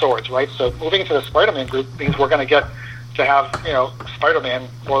double-edged swords, right? So moving into the Spider-Man group means we're going to get to have, Spider-Man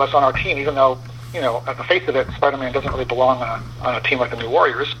more or less on our team, even though, at the face of it, Spider-Man doesn't really belong on a team like the New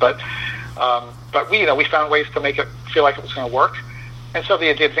Warriors. But we found ways to make it feel like it was going to work. And so the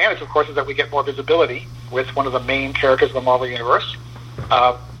advantage, of course, is that we get more visibility with one of the main characters of the Marvel Universe.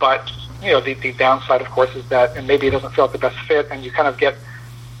 But the downside, of course, is that, and maybe it doesn't feel like the best fit, and you kind of get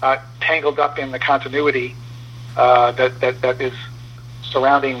tangled up in the continuity that is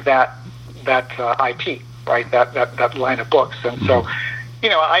surrounding that IP, right? That line of books. And so,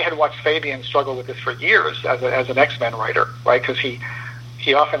 I had watched Fabian struggle with this for years as an X-Men writer, right? Because he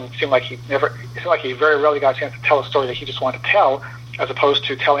often seemed like he very rarely got a chance to tell a story that he just wanted to tell, as opposed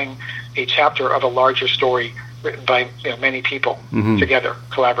to telling a chapter of a larger story written by many people together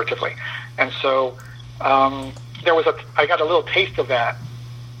collaboratively. And so I got a little taste of that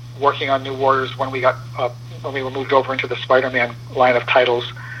working on New Warriors when we were moved over into the Spider-Man line of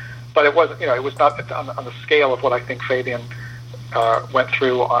titles, but it was not on the scale of what I think Fabian went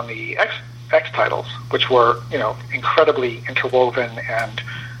through on the X titles, which were incredibly interwoven and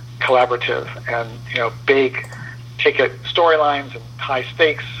collaborative, and big ticket storylines and high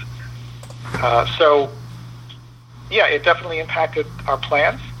stakes. So yeah, it definitely impacted our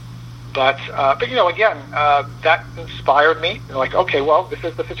plans. But again, that inspired me. Like, okay, well, this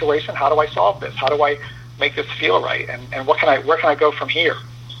is the situation. How do I solve this? How do I make this feel right? And where can I go from here?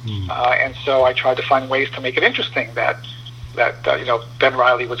 And so I tried to find ways to make it interesting. That Ben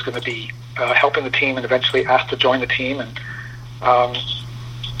Reilly was going to be helping the team and eventually asked to join the team. And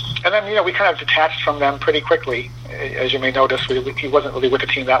then we kind of detached from them pretty quickly. As you may notice, he wasn't really with the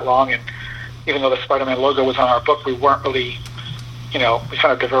team that long, and even though the Spider-Man logo was on our book, we weren't really, we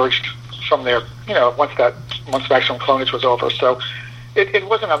kind of diverged from there, once Maximum Clonage was over. So it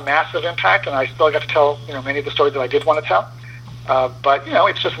wasn't a massive impact, and I still got to tell, many of the stories that I did want to tell. But,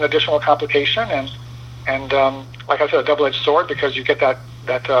 it's just an additional complication, and like I said, a double-edged sword, because you get that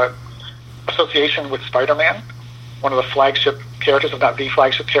association with Spider-Man, one of the flagship characters, if not the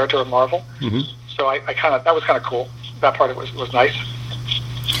flagship character of Marvel. Mm-hmm. So that was kind of cool. That part of it was nice.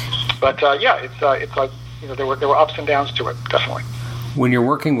 But it's like, there were ups and downs to it, definitely. When you're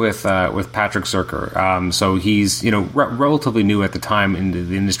working with Patrick Zircher, so he's relatively new at the time in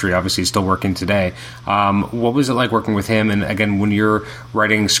the industry. Obviously, he's still working today. What was it like working with him? And again, when you're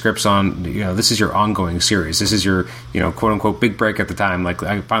writing scripts on, this is your ongoing series. This is your quote unquote big break at the time. Like,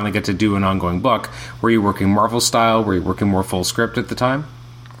 I finally get to do an ongoing book. Were you working Marvel style? Were you working more full script at the time?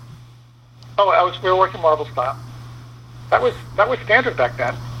 Oh, we were working Marvel style. That was standard back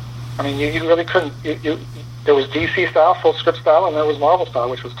then. I mean, you really couldn't. There was DC style, full script style, and there was Marvel style,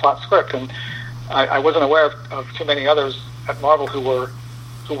 which was plot script. And I wasn't aware of too many others at Marvel who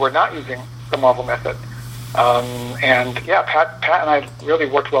were not using the Marvel method. And yeah, Pat and I really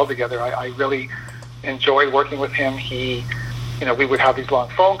worked well together. I really enjoyed working with him. He, we would have these long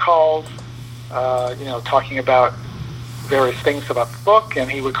phone calls, talking about various things about the book,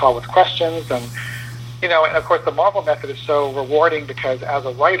 and he would call with questions. And and of course the Marvel method is so rewarding because as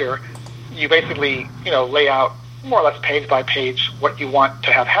a writer, you basically, lay out more or less page by page what you want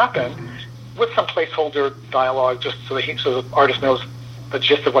to have happen with some placeholder dialogue just so the artist knows the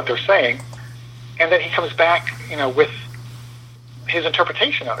gist of what they're saying. And then he comes back, with his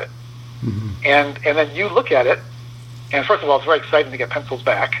interpretation of it. Mm-hmm. And then you look at it, and first of all, it's very exciting to get pencils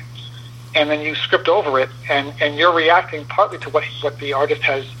back. And then you script over it, and you're reacting partly to what the artist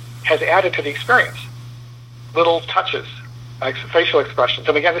has added to the experience. Little touches, like facial expressions.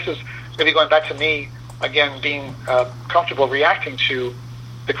 And again, this is maybe going back to me, again, being comfortable reacting to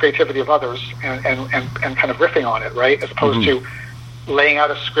the creativity of others and kind of riffing on it, right? As opposed to laying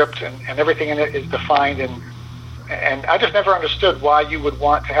out a script and everything in it is defined. And I just never understood why you would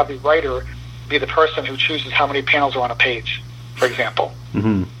want to have the writer be the person who chooses how many panels are on a page, for example.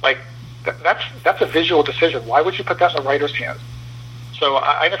 Mm-hmm. Like, that's a visual decision. Why would you put that in the writer's hands? So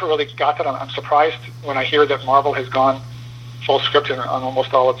I never really got that. I'm surprised when I hear that Marvel has gone full script on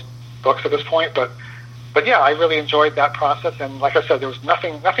almost all its books at this point. But yeah, I really enjoyed that process. And like I said, there was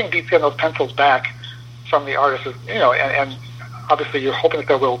nothing beats getting those pencils back from the artist. And obviously you're hoping that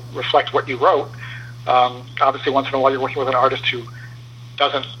they will reflect what you wrote. Obviously, once in a while you're working with an artist who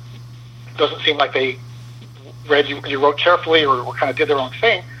doesn't seem like they read you wrote carefully or kind of did their own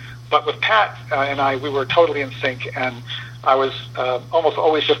thing. But with Pat and I, we were totally in sync, and I was almost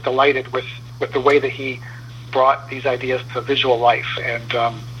always just delighted with the way that he brought these ideas to visual life.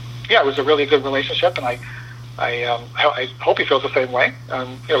 And it was a really good relationship, and I hope he feels the same way.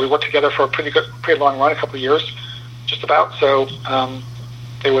 We worked together for a pretty long run, a couple of years, just about. So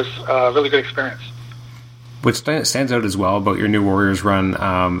it was a really good experience. What stands out as well about your New Warriors run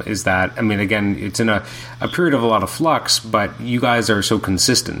is that, I mean, again, it's in a period of a lot of flux, but you guys are so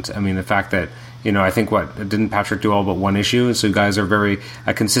consistent. I mean, the fact that, I think didn't Patrick do all but one issue? And so you guys are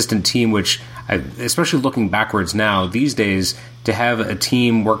a consistent team, which, especially looking backwards now, these days, to have a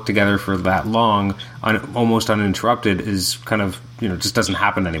team work together for that long, almost uninterrupted, is kind of, just doesn't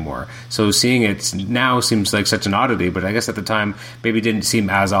happen anymore. So seeing it now seems like such an oddity, but I guess at the time, maybe it didn't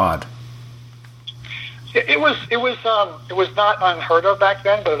seem as odd. It was not unheard of back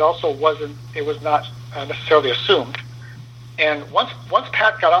then, but it also wasn't. It was not necessarily assumed. And once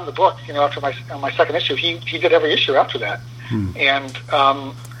Pat got on the book, after my second issue, he did every issue after that. And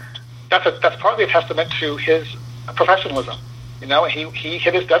that's partly a testament to his professionalism. He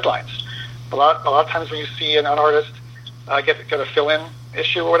hit his deadlines. A lot of times when you see an artist get a fill-in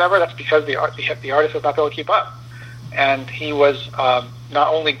issue or whatever, that's because the artist is not able to keep up. And he was not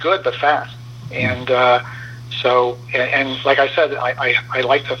only good but fast. And so like I said, I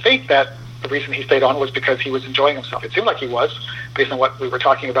like to think that the reason he stayed on was because he was enjoying himself. It seemed like he was, based on what we were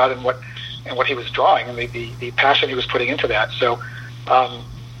talking about and what he was drawing and the passion he was putting into that. So,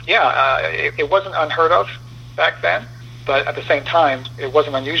 it wasn't unheard of back then, but at the same time, it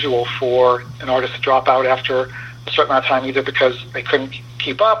wasn't unusual for an artist to drop out after a certain amount of time, either because they couldn't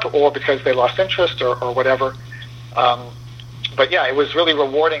keep up or because they lost interest or whatever. But yeah, it was really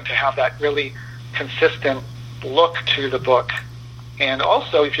rewarding to have that really consistent look to the book. And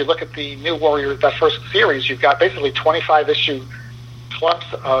also, if you look at the New Warrior, that first series, you've got basically 25 issue clumps,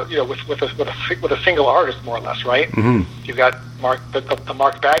 with a single artist, more or less, right? Mm-hmm. You've got the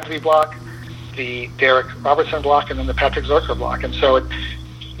Mark Bagley block, the Derek Robertson block, and then the Patrick Zercher block. And so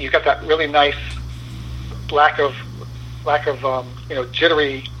you've got that really nice lack of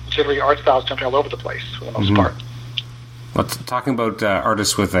jittery art styles jumping all over the place for the most part. Well, talking about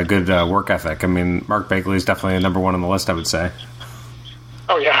artists with a good work ethic, I mean, Mark Bagley is definitely number one on the list, I would say.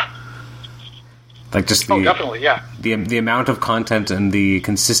 Oh yeah. Like just definitely, yeah. The amount of content and the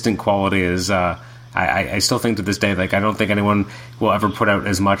consistent quality is. I still think to this day, like, I don't think anyone will ever put out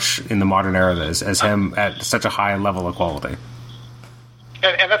as much in the modern era as him at such a high level of quality.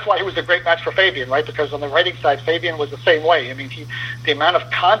 And that's why he was a great match for Fabian, right? Because on the writing side, Fabian was the same way. I mean, the amount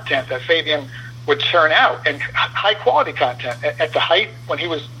of content that Fabian would churn out, and high quality content at the height when he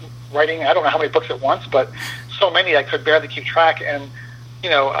was writing, I don't know how many books at once, but so many I could barely keep track. And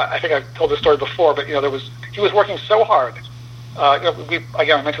I think I've told this story before, but he was working so hard. I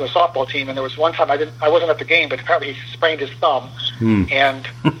mentioned the softball team, and there was one time I wasn't at the game, but apparently he sprained his thumb, and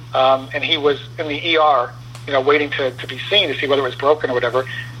he was in the ER, waiting to be seen to see whether it was broken or whatever.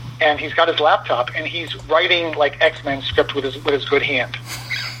 And he's got his laptop, and he's writing like X-Men script with his good hand.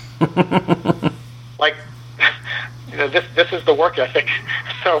 Like, this is the work ethic.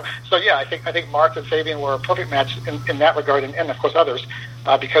 So yeah, I think Mark and Fabian were a perfect match in that regard, and of course others,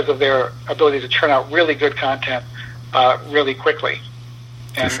 because of their ability to churn out really good content really quickly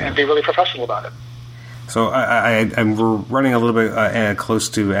and be really professional about it. So we're running a little bit close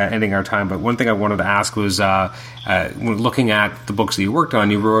to ending our time, but one thing I wanted to ask was, when looking at the books that you worked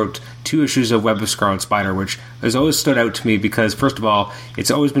on, you wrote 2 issues of Web of Scarlet Spider, which has always stood out to me because, first of all,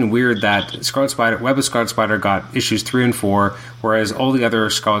 it's always been weird that Web of Scarlet Spider got issues 3 and 4, whereas all the other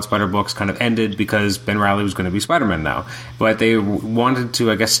Scarlet Spider books kind of ended because Ben Reilly was going to be Spider-Man now. But they wanted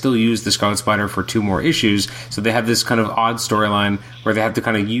to, I guess, still use the Scarlet Spider for 2 more issues, so they had this kind of odd storyline where they had to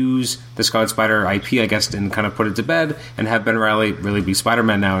kind of use the Scarlet Spider IP, I guess, and kind of put it to bed and have Ben Reilly really be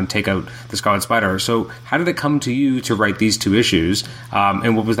Spider-Man now and take out the Scarlet Spider. So how did it come to you to write these 2 issues,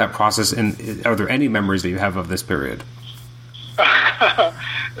 and what was that process, and are there any memories that you have of this period?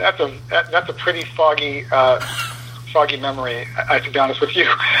 That's a pretty foggy memory, I have to be honest with you.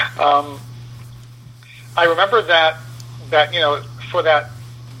 I remember that for that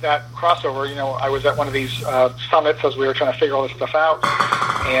crossover, I was at one of these summits as we were trying to figure all this stuff out,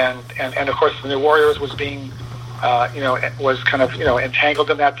 and of course the New Warriors was being was kind of entangled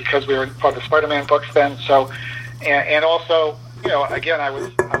in that because we were part of the Spider-Man books then. So and also again I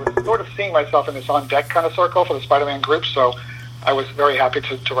was sort of seeing myself in this on deck kind of circle for the Spider-Man group. So I was very happy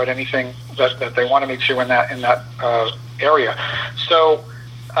to write anything that they wanted me to in that area. So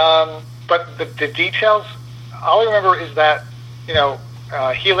but the details, all I remember is that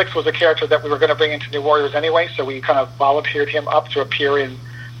Helix was a character that we were going to bring into New Warriors anyway, so we kind of volunteered him up to appear in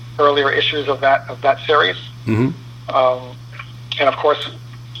earlier issues of that series. Mm-hmm. And of course,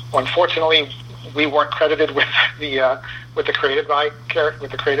 unfortunately, we weren't credited with the created by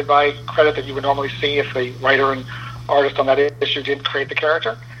credit that you would normally see if the writer and artist on that issue did create the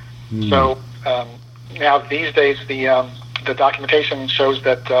character. Mm. So now these days, the documentation shows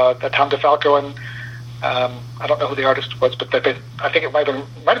that Tom DeFalco and I don't know who the artist was, but I think it might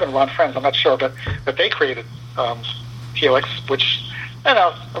have been Ron Frenz. I'm not sure, but they created Helix, which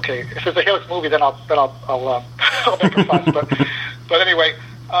okay. If there's a Helix movie, then I'll make a fuss. But anyway,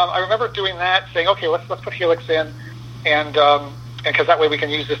 I remember doing that, saying, okay, let's put Helix in, and because that way we can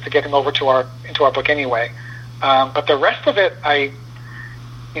use this to get him over into our book anyway. But the rest of it, I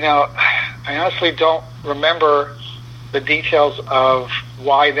honestly don't remember the details of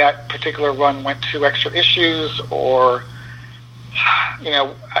why that particular run went 2 extra issues, or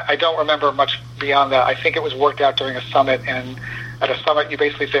I don't remember much beyond that. I think it was worked out during a summit, and at a summit you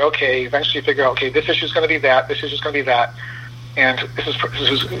basically say, okay, eventually you figure out, okay, this issue is going to be that, this issue is going to be that, and this is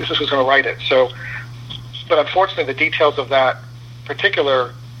who's going to write it. So, but unfortunately, the details of that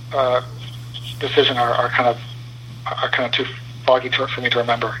particular decision are kind of are kind of too foggy for me to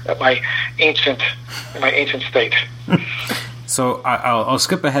remember in my ancient state. So I'll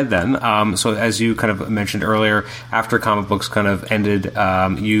skip ahead then. So as you kind of mentioned earlier, after comic books kind of ended,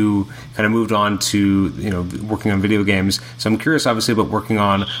 you kind of moved on to working on video games. So I'm curious, obviously, about working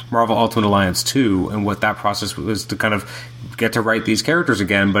on Marvel Ultimate Alliance 2 and what that process was to kind of get to write these characters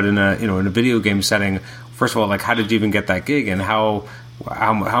again, but in a video game setting. First of all, like, how did you even get that gig, and how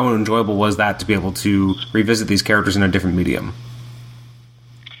enjoyable was that to be able to revisit these characters in a different medium?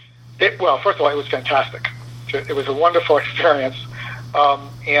 Well, first of all, it was fantastic. It was a wonderful experience,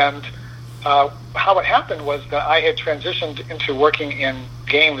 and how it happened was that I had transitioned into working in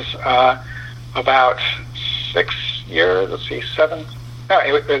games about 6 years. Let's see, 7. No,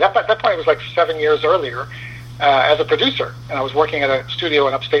 at that point it was like 7 years earlier as a producer, and I was working at a studio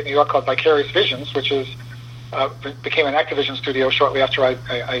in upstate New York called Vicarious Visions, which is became an Activision studio shortly after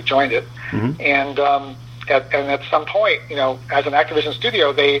I joined it, and at some point, as an Activision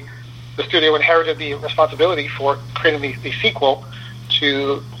studio, the studio inherited the responsibility for creating the sequel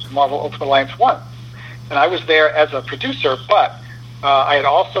to Marvel Ultimate Alliance 1. And I was there as a producer, but I had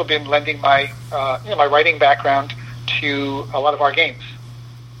also been lending my my writing background to a lot of our games,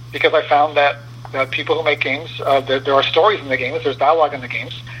 because I found that people who make games, there are stories in the games, there's dialogue in the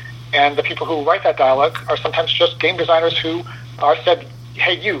games, and the people who write that dialogue are sometimes just game designers who are said,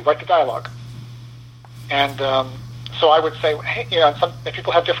 hey, you, write the dialogue. And so I would say, hey, if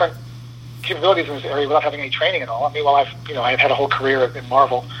people have different capabilities in this area without having any training at all. I mean, well, I've had a whole career in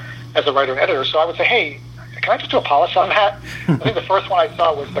Marvel as a writer and editor, so I would say, hey, can I just do a polish on that? I think the first one I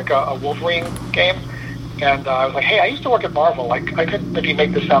saw was like a Wolverine game, and I was like, hey, I used to work at Marvel, like I could maybe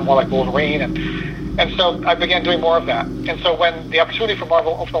make this sound more like Wolverine, and so I began doing more of that. And so when the opportunity for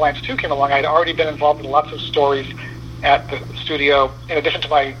Marvel Ultimate Alliance 2 came along, I had already been involved in lots of stories at the studio, in addition to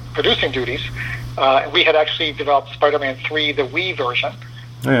my producing duties. We had actually developed Spider-Man 3, the Wii version.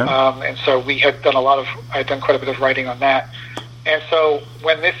 Yeah. And so I had done quite a bit of writing on that. And so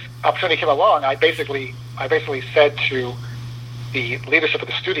when this opportunity came along, I basically said to the leadership of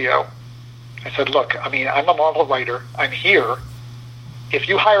the studio, I said, look, I mean, I'm a Marvel writer. I'm here. If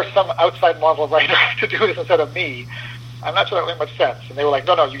you hire some outside Marvel writer to do this instead of me, I'm not sure that would make much sense. And they were like,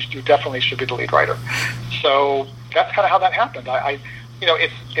 no, you definitely should be the lead writer. So that's kind of how that happened.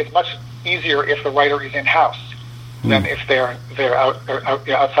 It's much easier if the writer is in-house than if they're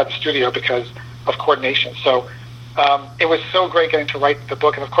outside the studio because of coordination. So it was so great getting to write the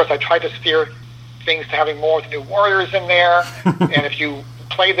book, and of course I tried to steer things to having more of the New Warriors in there. And if you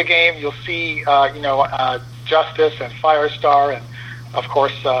play the game, you'll see Justice and Firestar, and of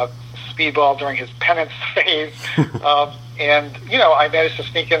course Speedball during his penance phase. And I managed to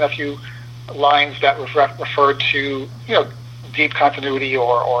sneak in a few lines that referred to deep continuity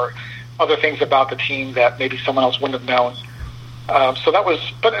or other things about the team that maybe someone else wouldn't have known. So that was,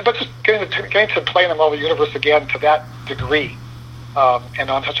 but just getting to play in the Marvel Universe again to that degree, and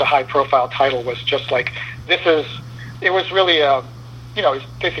on such a high-profile title was just like, it was really, it's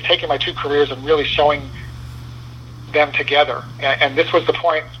basically taking my two careers and really showing them together. And this was the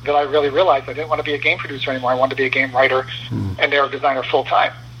point that I really realized I didn't want to be a game producer anymore. I wanted to be a game writer and narrative designer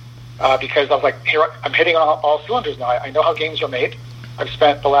full-time, because I was like, here, I'm hitting on all cylinders now. I know how games are made. I've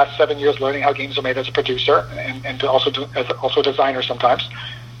spent the last 7 years learning how games are made as a producer and also as a designer sometimes.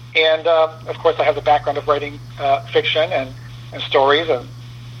 And, of course, I have the background of writing fiction and stories,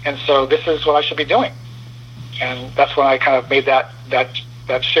 and so this is what I should be doing. And that's when I kind of made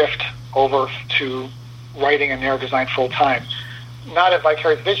that shift over to writing and narrative design full-time. Not at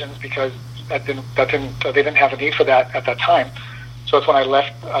Vicarious Visions, because they didn't have a need for that at that time. So that's when I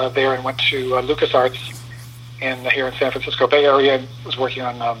left there and went to LucasArts here in San Francisco Bay Area, and was working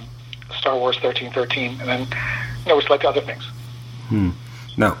on Star Wars 1313, and then we selected other things.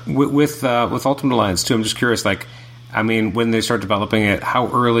 Now, with Ultimate Alliance 2, I'm just curious, like, I mean, when they start developing it,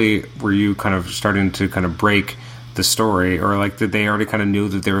 how early were you kind of starting to kind of break the story, or like did they already kind of knew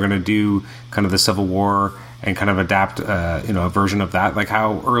that they were going to do kind of the Civil War and kind of adapt a version of that? Like,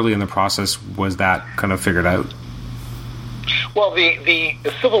 how early in the process was that kind of figured out? Well, the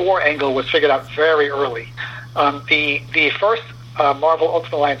Civil War angle was figured out very early. The first Marvel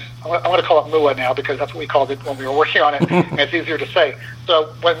Ultimate Alliance, I'm going to call it MUA now because that's what we called it when we were working on it, and it's easier to say.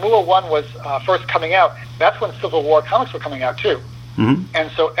 So when MUA 1 was first coming out, that's when Civil War comics were coming out too. Mm-hmm.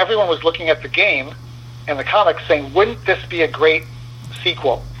 And so everyone was looking at the game and the comics saying, wouldn't this be a great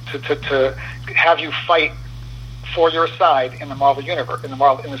sequel to have you fight for your side in the Marvel Universe, in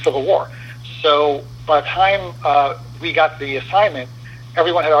the Civil War? So by the time we got the assignment,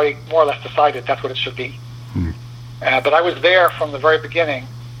 everyone had already more or less decided that's what it should be. But I was there from the very beginning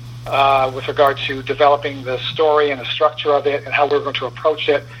with regard to developing the story and the structure of it and how we were going to approach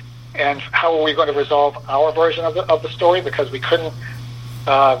it and how were we going to resolve our version of the story, because we couldn't,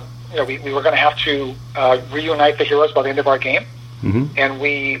 we were going to have to reunite the heroes by the end of our game, and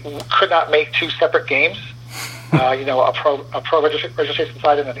we could not make two separate games, a pro registration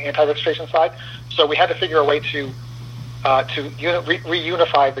side and an anti-registration side. So we had to figure a way to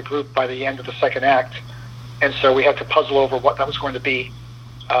reunify the group by the end of the second act, and so we had to puzzle over what that was going to be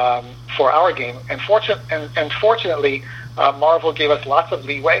for our game. And fortunately, Marvel gave us lots of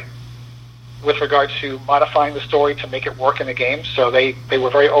leeway with regard to modifying the story to make it work in the game. So they were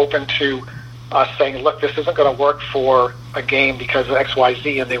very open to us saying, look, this isn't going to work for a game because of X, Y,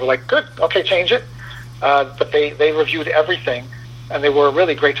 Z. And they were like, good, okay, change it. But they reviewed everything, and they were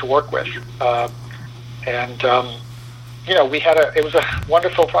really great to work with. It was a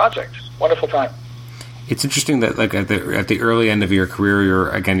wonderful project, wonderful time. It's interesting that, like, at the early end of your career,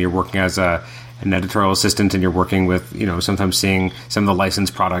 you're working as an editorial assistant, and you're working with, sometimes seeing some of the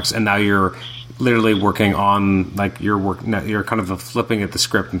licensed products, and now you're literally working on, like, you're kind of flipping at the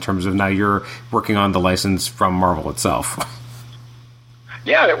script in terms of now you're working on the license from Marvel itself.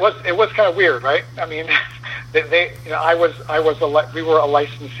 Yeah, it was kind of weird, right? I mean, we were a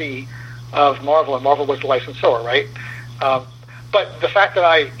licensee of Marvel, and Marvel was the licensor, right? But the fact that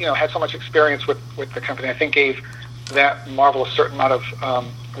I, had so much experience with the company, I think gave that Marvel a certain amount of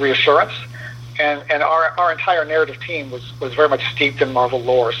reassurance, and our entire narrative team was very much steeped in Marvel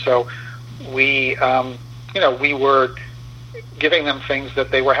lore. So we were giving them things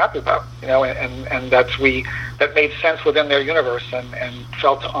that they were happy about, and that made sense within their universe and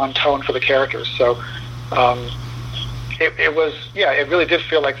felt on tone for the characters. So it really did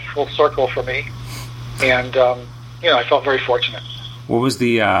feel like full circle for me, and I felt very fortunate. What was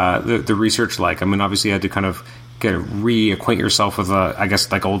the research like? I mean, obviously you had to kind of reacquaint yourself with, I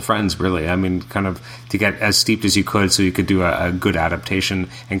guess, like old friends, really. I mean, kind of to get as steeped as you could so you could do a good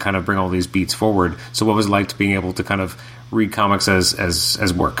adaptation and kind of bring all these beats forward. So what was it like being able to kind of read comics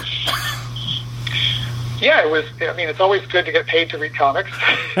as work? Yeah, it was. I mean, it's always good to get paid to read comics.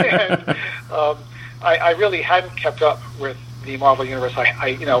 And I really hadn't kept up with the Marvel universe.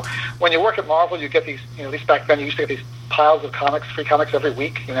 When you work at Marvel, you get these, at least back then, you used to get these piles of free comics every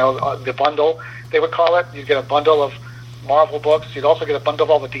week, the bundle, they would call it. You'd get a bundle of Marvel books. You'd also get a bundle of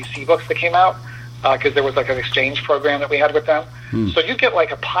all the DC books that came out, because there was like an exchange program that we had with them. So you'd get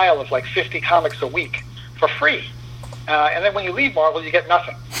like a pile of like 50 comics a week for free. And then when you leave Marvel, you get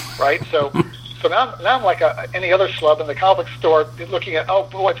nothing, right? So now I'm like any other schlub in the comic store looking at,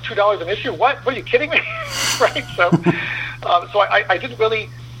 it's $2 an issue? What? Are you kidding me? Right? So I didn't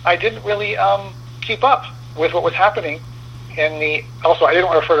really keep up with what was happening also, I didn't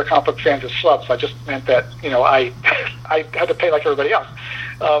want to refer to comic book fans as schlubs. I just meant that, I had to pay like everybody else.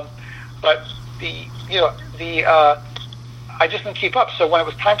 But I just didn't keep up. So when it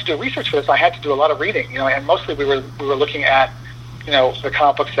was time to do research for this, I had to do a lot of reading, and mostly we were looking at, the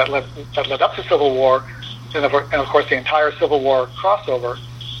comic books that led up to Civil War, and of course the entire Civil War crossover.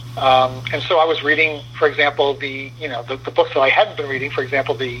 And so I was reading, for example, the books that I hadn't been reading, for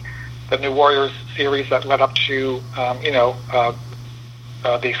example, the New Warriors series that led up to,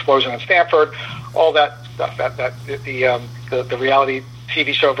 the explosion in Stamford, all that stuff, the reality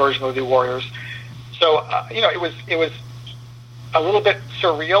TV show version of the New Warriors. So, it was a little bit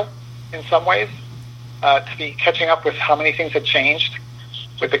surreal in some ways, to be catching up with how many things had changed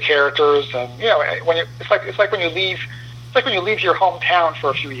with the characters, and it's like when you leave your hometown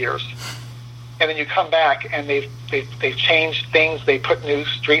for a few years, and then you come back and they've changed things. They put new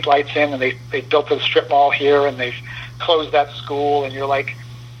street lights in, and they built a strip mall here, and they've closed that school, and you're like,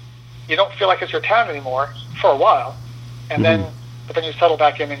 you don't feel like it's your town anymore for a while, and then you settle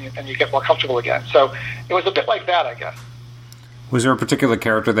back in and you get more comfortable again. So it was a bit like that, I guess. Was there a particular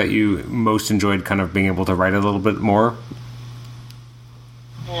character that you most enjoyed kind of being able to write a little bit more?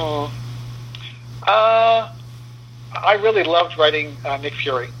 I really loved writing Nick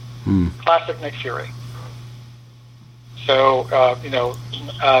Fury, classic Nick Fury. So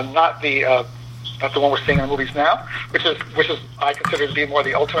not the one we're seeing in the movies now, which is I consider to be more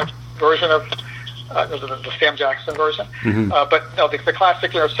the ultimate version of the Sam Jackson version. But no, the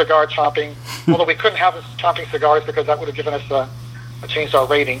classic cigar chomping. Although we couldn't have him chomping cigars because that would have given us changed our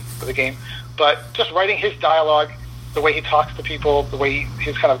rating for the game. But just writing his dialogue, the way he talks to people, the way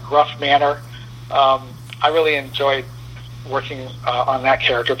his kind of gruff manner. I really enjoyed working on that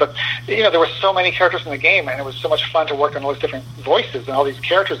character. But, there were so many characters in the game, and it was so much fun to work on all these different voices and all these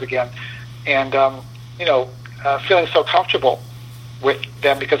characters again. And, feeling so comfortable with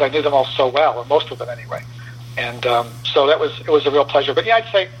them because I knew them all so well, or most of them anyway. And so it was a real pleasure. But yeah,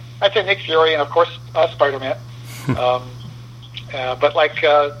 I'd say I'd say Nick Fury and, of course, Spider-Man. But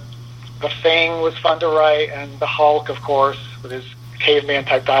The Thing was fun to write, and the Hulk, of course, with his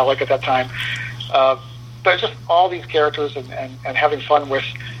caveman-type dialogue at that time. But just all these characters and having fun with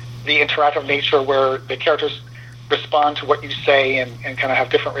the interactive nature where the characters respond to what you say and kind of have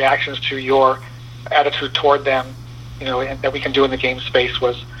different reactions to your attitude toward them, and that we can do in the game space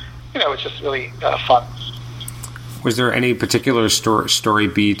was, it's just really fun. Was there any particular story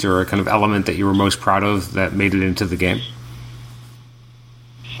beat or a kind of element that you were most proud of that made it into the game?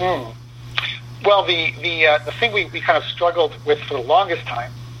 Well, the thing we kind of struggled with for the longest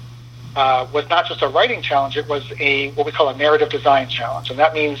time was not just a writing challenge, it was what we call a narrative design challenge. And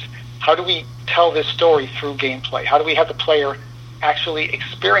that means, how do we tell this story through gameplay? How do we have the player actually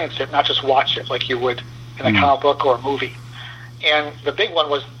experience it, not just watch it like you would in a comic book or a movie? And the big one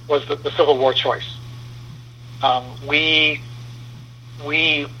was the Civil War choice. We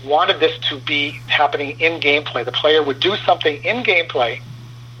wanted this to be happening in gameplay. The player would do something in gameplay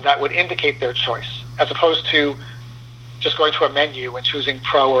that would indicate their choice, as opposed to just going to a menu and choosing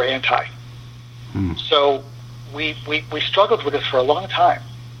pro or anti. So we struggled with this for a long time,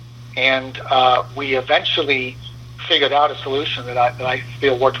 and we eventually figured out a solution that I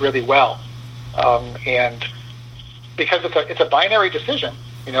feel worked really well. And because it's a binary decision,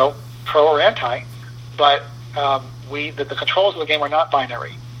 pro or anti, but the controls of the game are not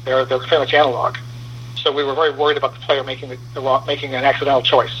binary. They're very much analog. So we were very worried about the player making an accidental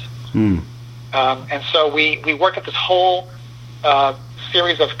choice. And so we worked at this whole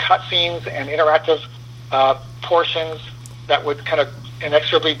series of cutscenes and interactive portions that would kind of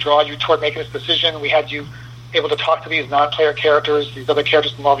inexorably draw you toward making this decision. We had you able to talk to these non-player characters, these other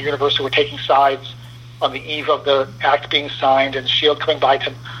characters in the Marvel Universe who were taking sides on the eve of the act being signed, and S.H.I.E.L.D. coming by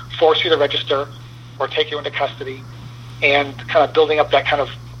to force you to register or take you into custody, and kind of building up that kind of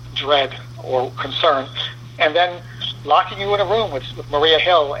dread or concern, and then locking you in a room with Maria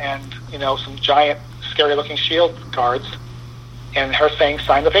Hill and some giant, scary-looking S.H.I.E.L.D. guards, and her saying,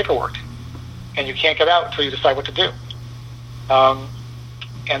 "Sign the paperwork," and you can't get out until you decide what to do.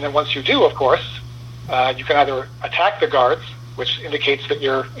 And then once you do, of course, you can either attack the guards, which indicates that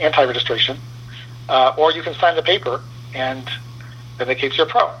you're anti-registration, or you can sign the paper, and that indicates you're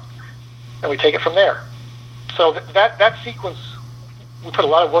pro. And we take it from there. So that sequence, we put a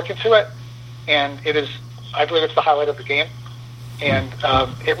lot of work into it, and I believe it's the highlight of the game. And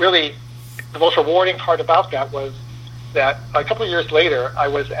it really, the most rewarding part about that was that a couple of years later, I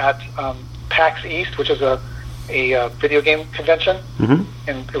was at PAX East, which is a video game convention,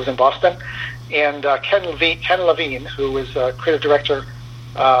 and it was in Boston. And Ken Levine, who is a creative director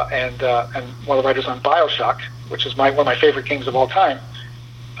and one of the writers on BioShock, which is one of my favorite games of all time,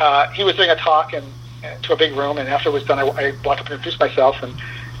 he was doing a talk to a big room, and after it was done, I walked up and introduced myself, and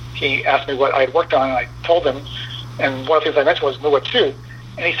he asked me what I had worked on, and I told him, and one of the things I mentioned was Mua 2,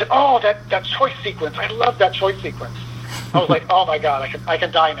 and he said, "Oh, that choice sequence, I love that choice sequence." I was like, "Oh my God, I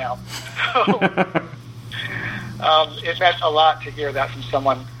can die now." So it meant a lot to hear that from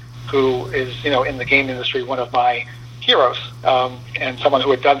someone who is, in the game industry, one of my heroes, and someone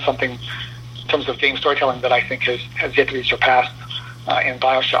who had done something in terms of game storytelling that I think has yet to be surpassed in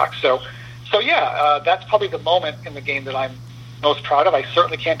BioShock. So yeah, that's probably the moment in the game that I'm most proud of. I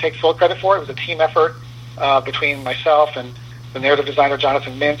certainly can't take full credit for it. It was a team effort between myself and the narrative designer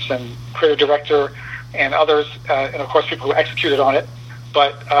Jonathan Mintz and creative director and others, and of course people who executed on it.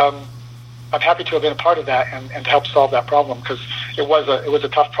 But I'm happy to have been a part of that and to help solve that problem, because it was a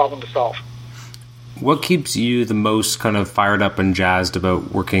tough problem to solve. What keeps you the most kind of fired up and jazzed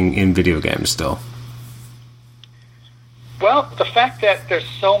about working in video games still? Well, the fact that there's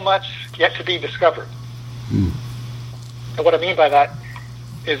so much yet to be discovered. And what I mean by that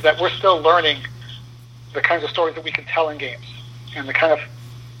is that we're still learning the kinds of stories that we can tell in games and the kind of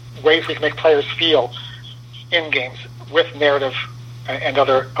ways we can make players feel in games with narrative and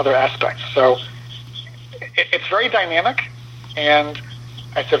other aspects. So it's very dynamic, and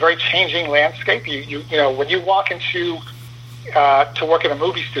it's a very changing landscape. You know, when you walk into to work in a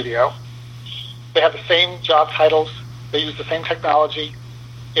movie studio, they have the same job titles. They use the same technology.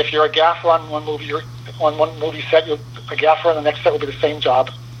 If you're a gaffer on one movie set, you're a gaffer on the next set will be the same job.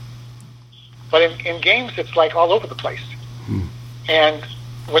 But in games, it's like all over the place. And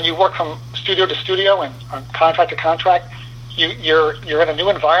when you work from studio to studio and on contract to contract, you're in a new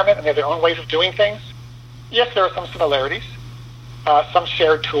environment, and they have their own ways of doing things. Yes, there are some similarities, some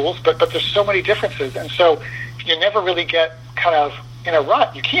shared tools, but there's so many differences, and so you never really get kind of in a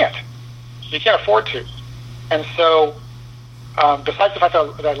rut. You can't afford to. And so, besides the fact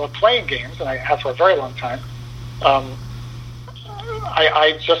that I love playing games, and I have for a very long time,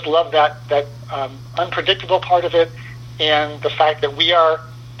 I just love that unpredictable part of it, and the fact that we are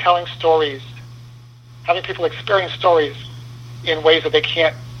telling stories, having people experience stories in ways that they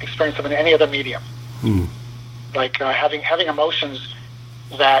can't experience them in any other medium. Like having emotions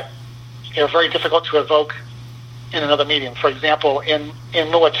that are very difficult to evoke in another medium. For example, in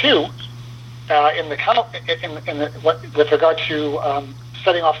Mua 2, with regard to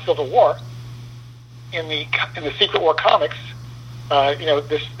setting off Civil War, in the Secret War comics,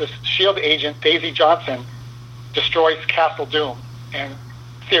 this S.H.I.E.L.D. agent, Daisy Johnson, destroys Castle Doom and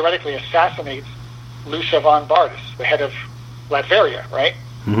theoretically assassinates Lucia von Bardas, the head of Latveria, right?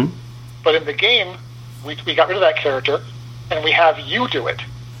 Mm-hmm. But in the game, we got rid of that character, and we have you do it.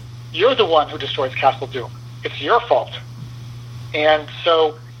 You're the one who destroys Castle Doom. It's your fault. And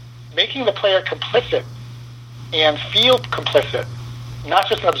so making the player complicit and feel complicit, not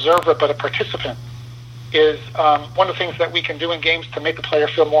just an observer but a participant, is one of the things that we can do in games to make the player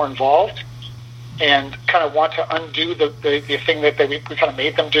feel more involved and kind of want to undo the thing that we kind of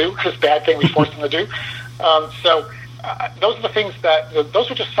made them do, this bad thing we forced them to do. Those are the things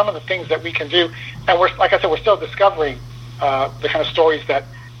those are just some of the things that we can do. And like I said, we're still discovering the kind of stories that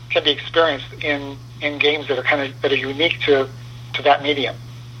can be experienced in games that are unique to that medium.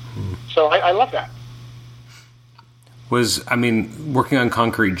 So I love that. Working on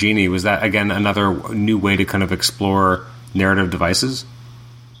Concrete Genie, was that, again, another new way to kind of explore narrative devices?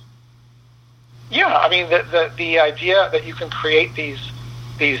 Yeah, the idea that you can create these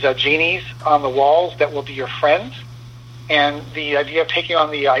genies on the walls that will be your friends, and the idea of taking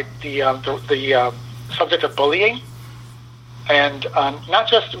on the subject of bullying, and not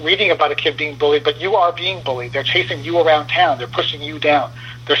just reading about a kid being bullied, but you are being bullied. They're chasing you around town. They're pushing you down.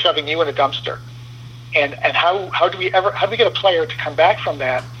 They're shoving you in a dumpster. And how do we get a player to come back from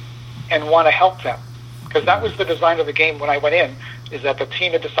that and want to help them? Because that was the design of the game when I went in, is that the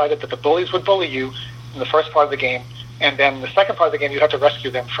team had decided that the bullies would bully you in the first part of the game, and then the second part of the game you'd have to rescue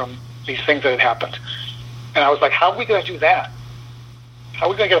them from these things that had happened. And I was like, how are we going to do that? How are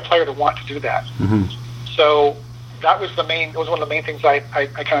we going to get a player to want to do that? Mm-hmm. So that was one of the main things I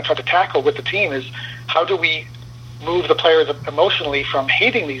kind of tried to tackle with the team, is how do we move the players emotionally from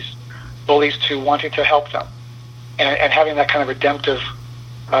hating these bullies to wanting to help them, and having that kind of redemptive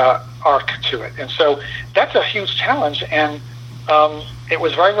arc to it. And so that's a huge challenge, and it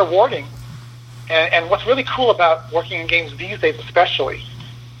was very rewarding. And what's really cool about working in games these days especially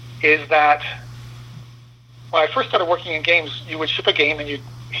is that when I first started working in games, you would ship a game and you'd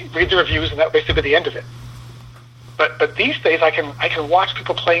read the reviews, and that would basically be the end of it. But these days I can watch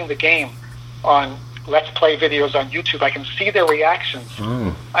people playing the game on Let's Play videos on YouTube. I can see their reactions.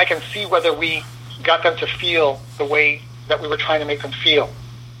 I can see whether we got them to feel the way that we were trying to make them feel.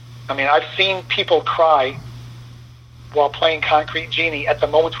 I've seen people cry while playing Concrete Genie at the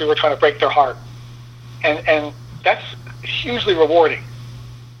moments we were trying to break their heart. And that's hugely rewarding,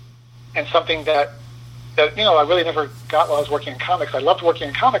 and something that I really never got while I was working in comics. I loved working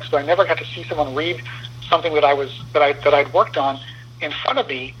in comics, but I never got to see someone read something that I'd worked on in front of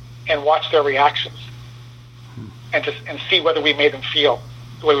me and watch their reactions, and see whether we made them feel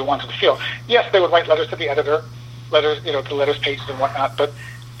the way we wanted them to feel. Yes, they would write letters to the editor, to letters pages and whatnot, but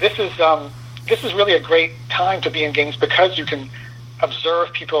this is really a great time to be in games, because you can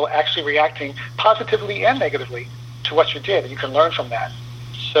observe people actually reacting positively and negatively to what you did, and you can learn from that.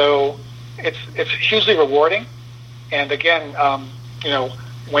 So it's hugely rewarding. And again,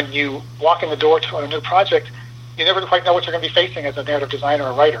 when you walk in the door to a new project, you never quite know what you're going to be facing as a narrative designer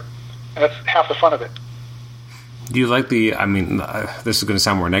or writer, and that's half the fun of it. Do you like this is going to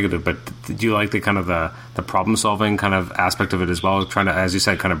sound more negative, but do you like the kind of the problem-solving kind of aspect of it as well? Trying to, as you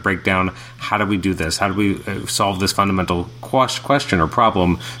said, kind of break down, how do we do this? How do we solve this fundamental question or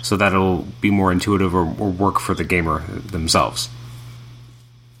problem so that it'll be more intuitive or work for the gamer themselves?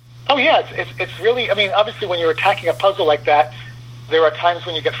 Oh, yeah. It's really, obviously when you're attacking a puzzle like that, there are times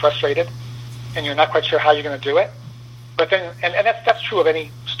when you get frustrated and you're not quite sure how you're going to do it. But then, and that's true of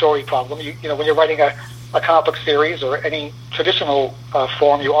any story problem. When you're writing a comic book series or any traditional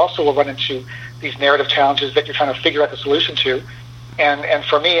form, you also will run into these narrative challenges that you're trying to figure out the solution to. And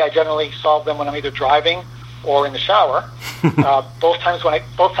for me, I generally solve them when I'm either driving or in the shower. Both times when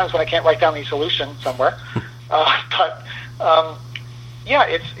I can't write down the solution somewhere.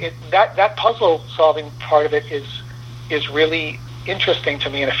 That puzzle solving part of it is really interesting to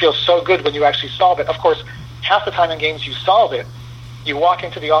me, and it feels so good when you actually solve it. Of course, half the time in games you solve it, you walk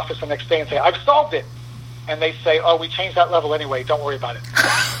into the office the next day and say, "I've solved it." And they say, "Oh, we changed that level anyway. Don't worry about it."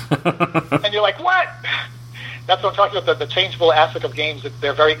 And you're like, "What?" That's what I'm talking about, the changeable aspect of games.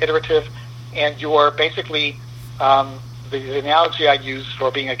 They're very iterative, and you're basically the analogy I use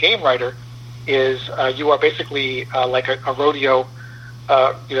for being a game writer is you are basically like a rodeo,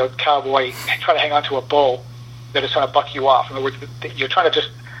 cowboy trying to hang on to a bull that is trying to buck you off. In other words, you're trying to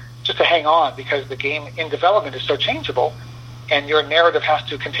just to hang on because the game in development is so changeable, and your narrative has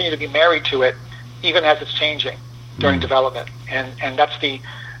to continue to be married to it, even as it's changing during development. And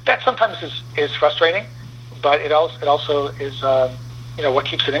that sometimes is frustrating, but it also is what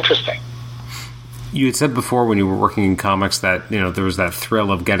keeps it interesting. You had said before when you were working in comics that there was that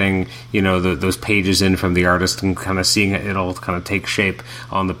thrill of getting those pages in from the artist and kind of seeing it all kind of take shape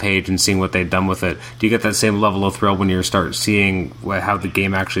on the page and seeing what they'd done with it. Do you get that same level of thrill when you start seeing how the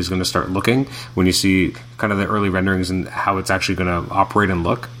game actually is going to start looking, when you see kind of the early renderings and how it's actually going to operate and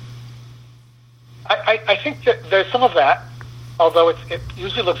look? I think that there's some of that, although it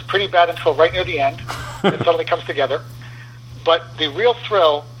usually looks pretty bad until right near the end. It suddenly comes together. But the real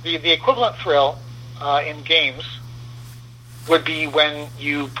thrill, the equivalent thrill in games would be when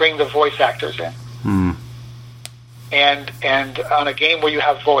you bring the voice actors in. And on a game where you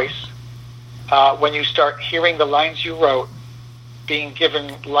have voice, when you start hearing the lines you wrote being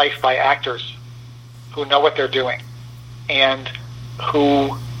given life by actors who know what they're doing and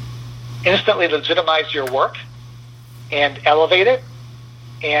who instantly legitimize your work and elevate it.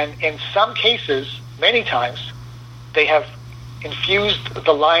 And in some cases, many times, they have infused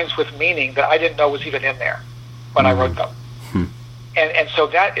the lines with meaning that I didn't know was even in there when I wrote them. And so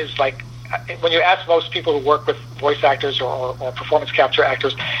that is like, when you ask most people who work with voice actors or performance capture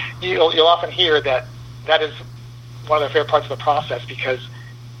actors, you'll often hear that is one of their favorite parts of the process, because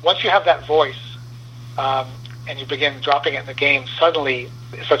once you have that voice and you begin dropping it in the game, suddenly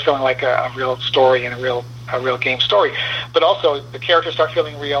it starts feeling like a real story and a real game story. But also the characters start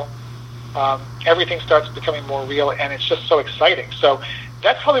feeling real. Everything starts becoming more real, and it's just so exciting. So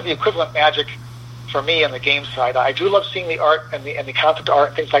that's probably the equivalent magic for me on the game side. I do love seeing the art and the concept art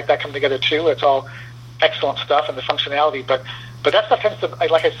and things like that come together too. It's all excellent stuff, and the functionality. But that stuff tends to,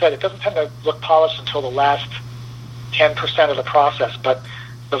 like I said, it doesn't tend to look polished until the last 10% of the process. But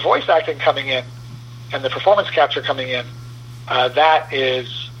the voice acting coming in and the performance capture coming in, that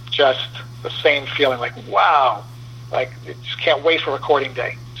is just the same feeling. Like, wow, like just can't wait for recording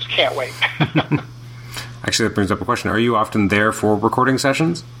day. Just can't wait. Actually, that brings up a question. Are you often there for recording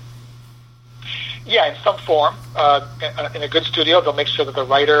sessions? Yeah, in some form. In a good studio, they'll make sure that the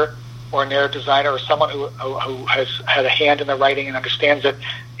writer or a narrative designer or someone who has had a hand in the writing and understands it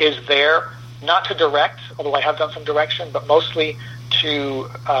is there, not to direct, although I have done some direction, but mostly to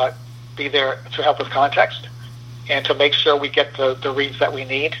be there to help with context and to make sure we get the reads that we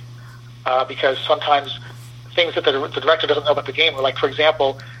need. Because sometimes things that the director doesn't know about the game, like, for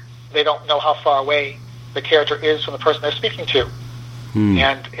example, they don't know how far away the character is from the person they're speaking to.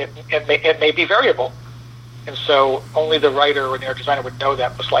 And it may be variable. And so only the writer or narrative designer would know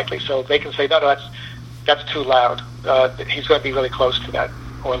that, most likely. So they can say, no, that's too loud. He's going to be really close to that,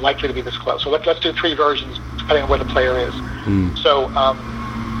 or likely to be this close. So let's do 3 versions, depending on where the player is. So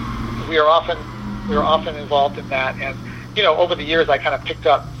we are often involved in that. And, over the years, I kind of picked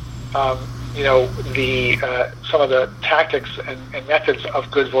up some of the tactics and methods of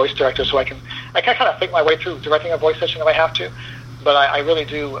good voice directors, so I can kind of think my way through directing a voice session if I have to. But I really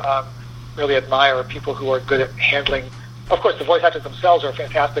do really admire people who are good at handling. Of course, the voice actors themselves are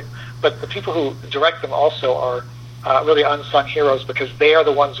fantastic, but the people who direct them also are really unsung heroes, because they are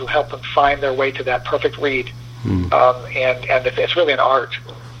the ones who help them find their way to that perfect read. And it's really an art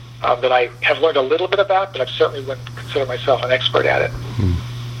that I have learned a little bit about, but I certainly wouldn't consider myself an expert at it.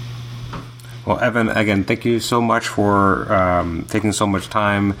 Well, Evan, again, thank you so much for taking so much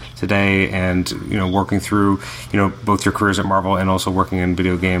time today and, working through, both your careers at Marvel and also working in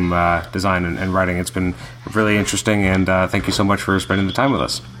video game design and writing. It's been really interesting, and thank you so much for spending the time with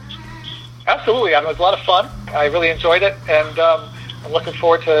us. Absolutely. It was a lot of fun. I really enjoyed it, and I'm looking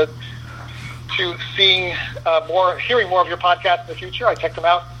forward to seeing hearing more of your podcasts in the future. I checked them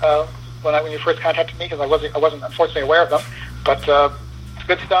out when you first contacted me, because I wasn't unfortunately aware of them, but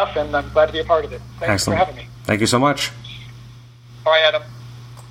good stuff, and I'm glad to be a part of it. Thanks for having me. Thank you so much. All right, Adam.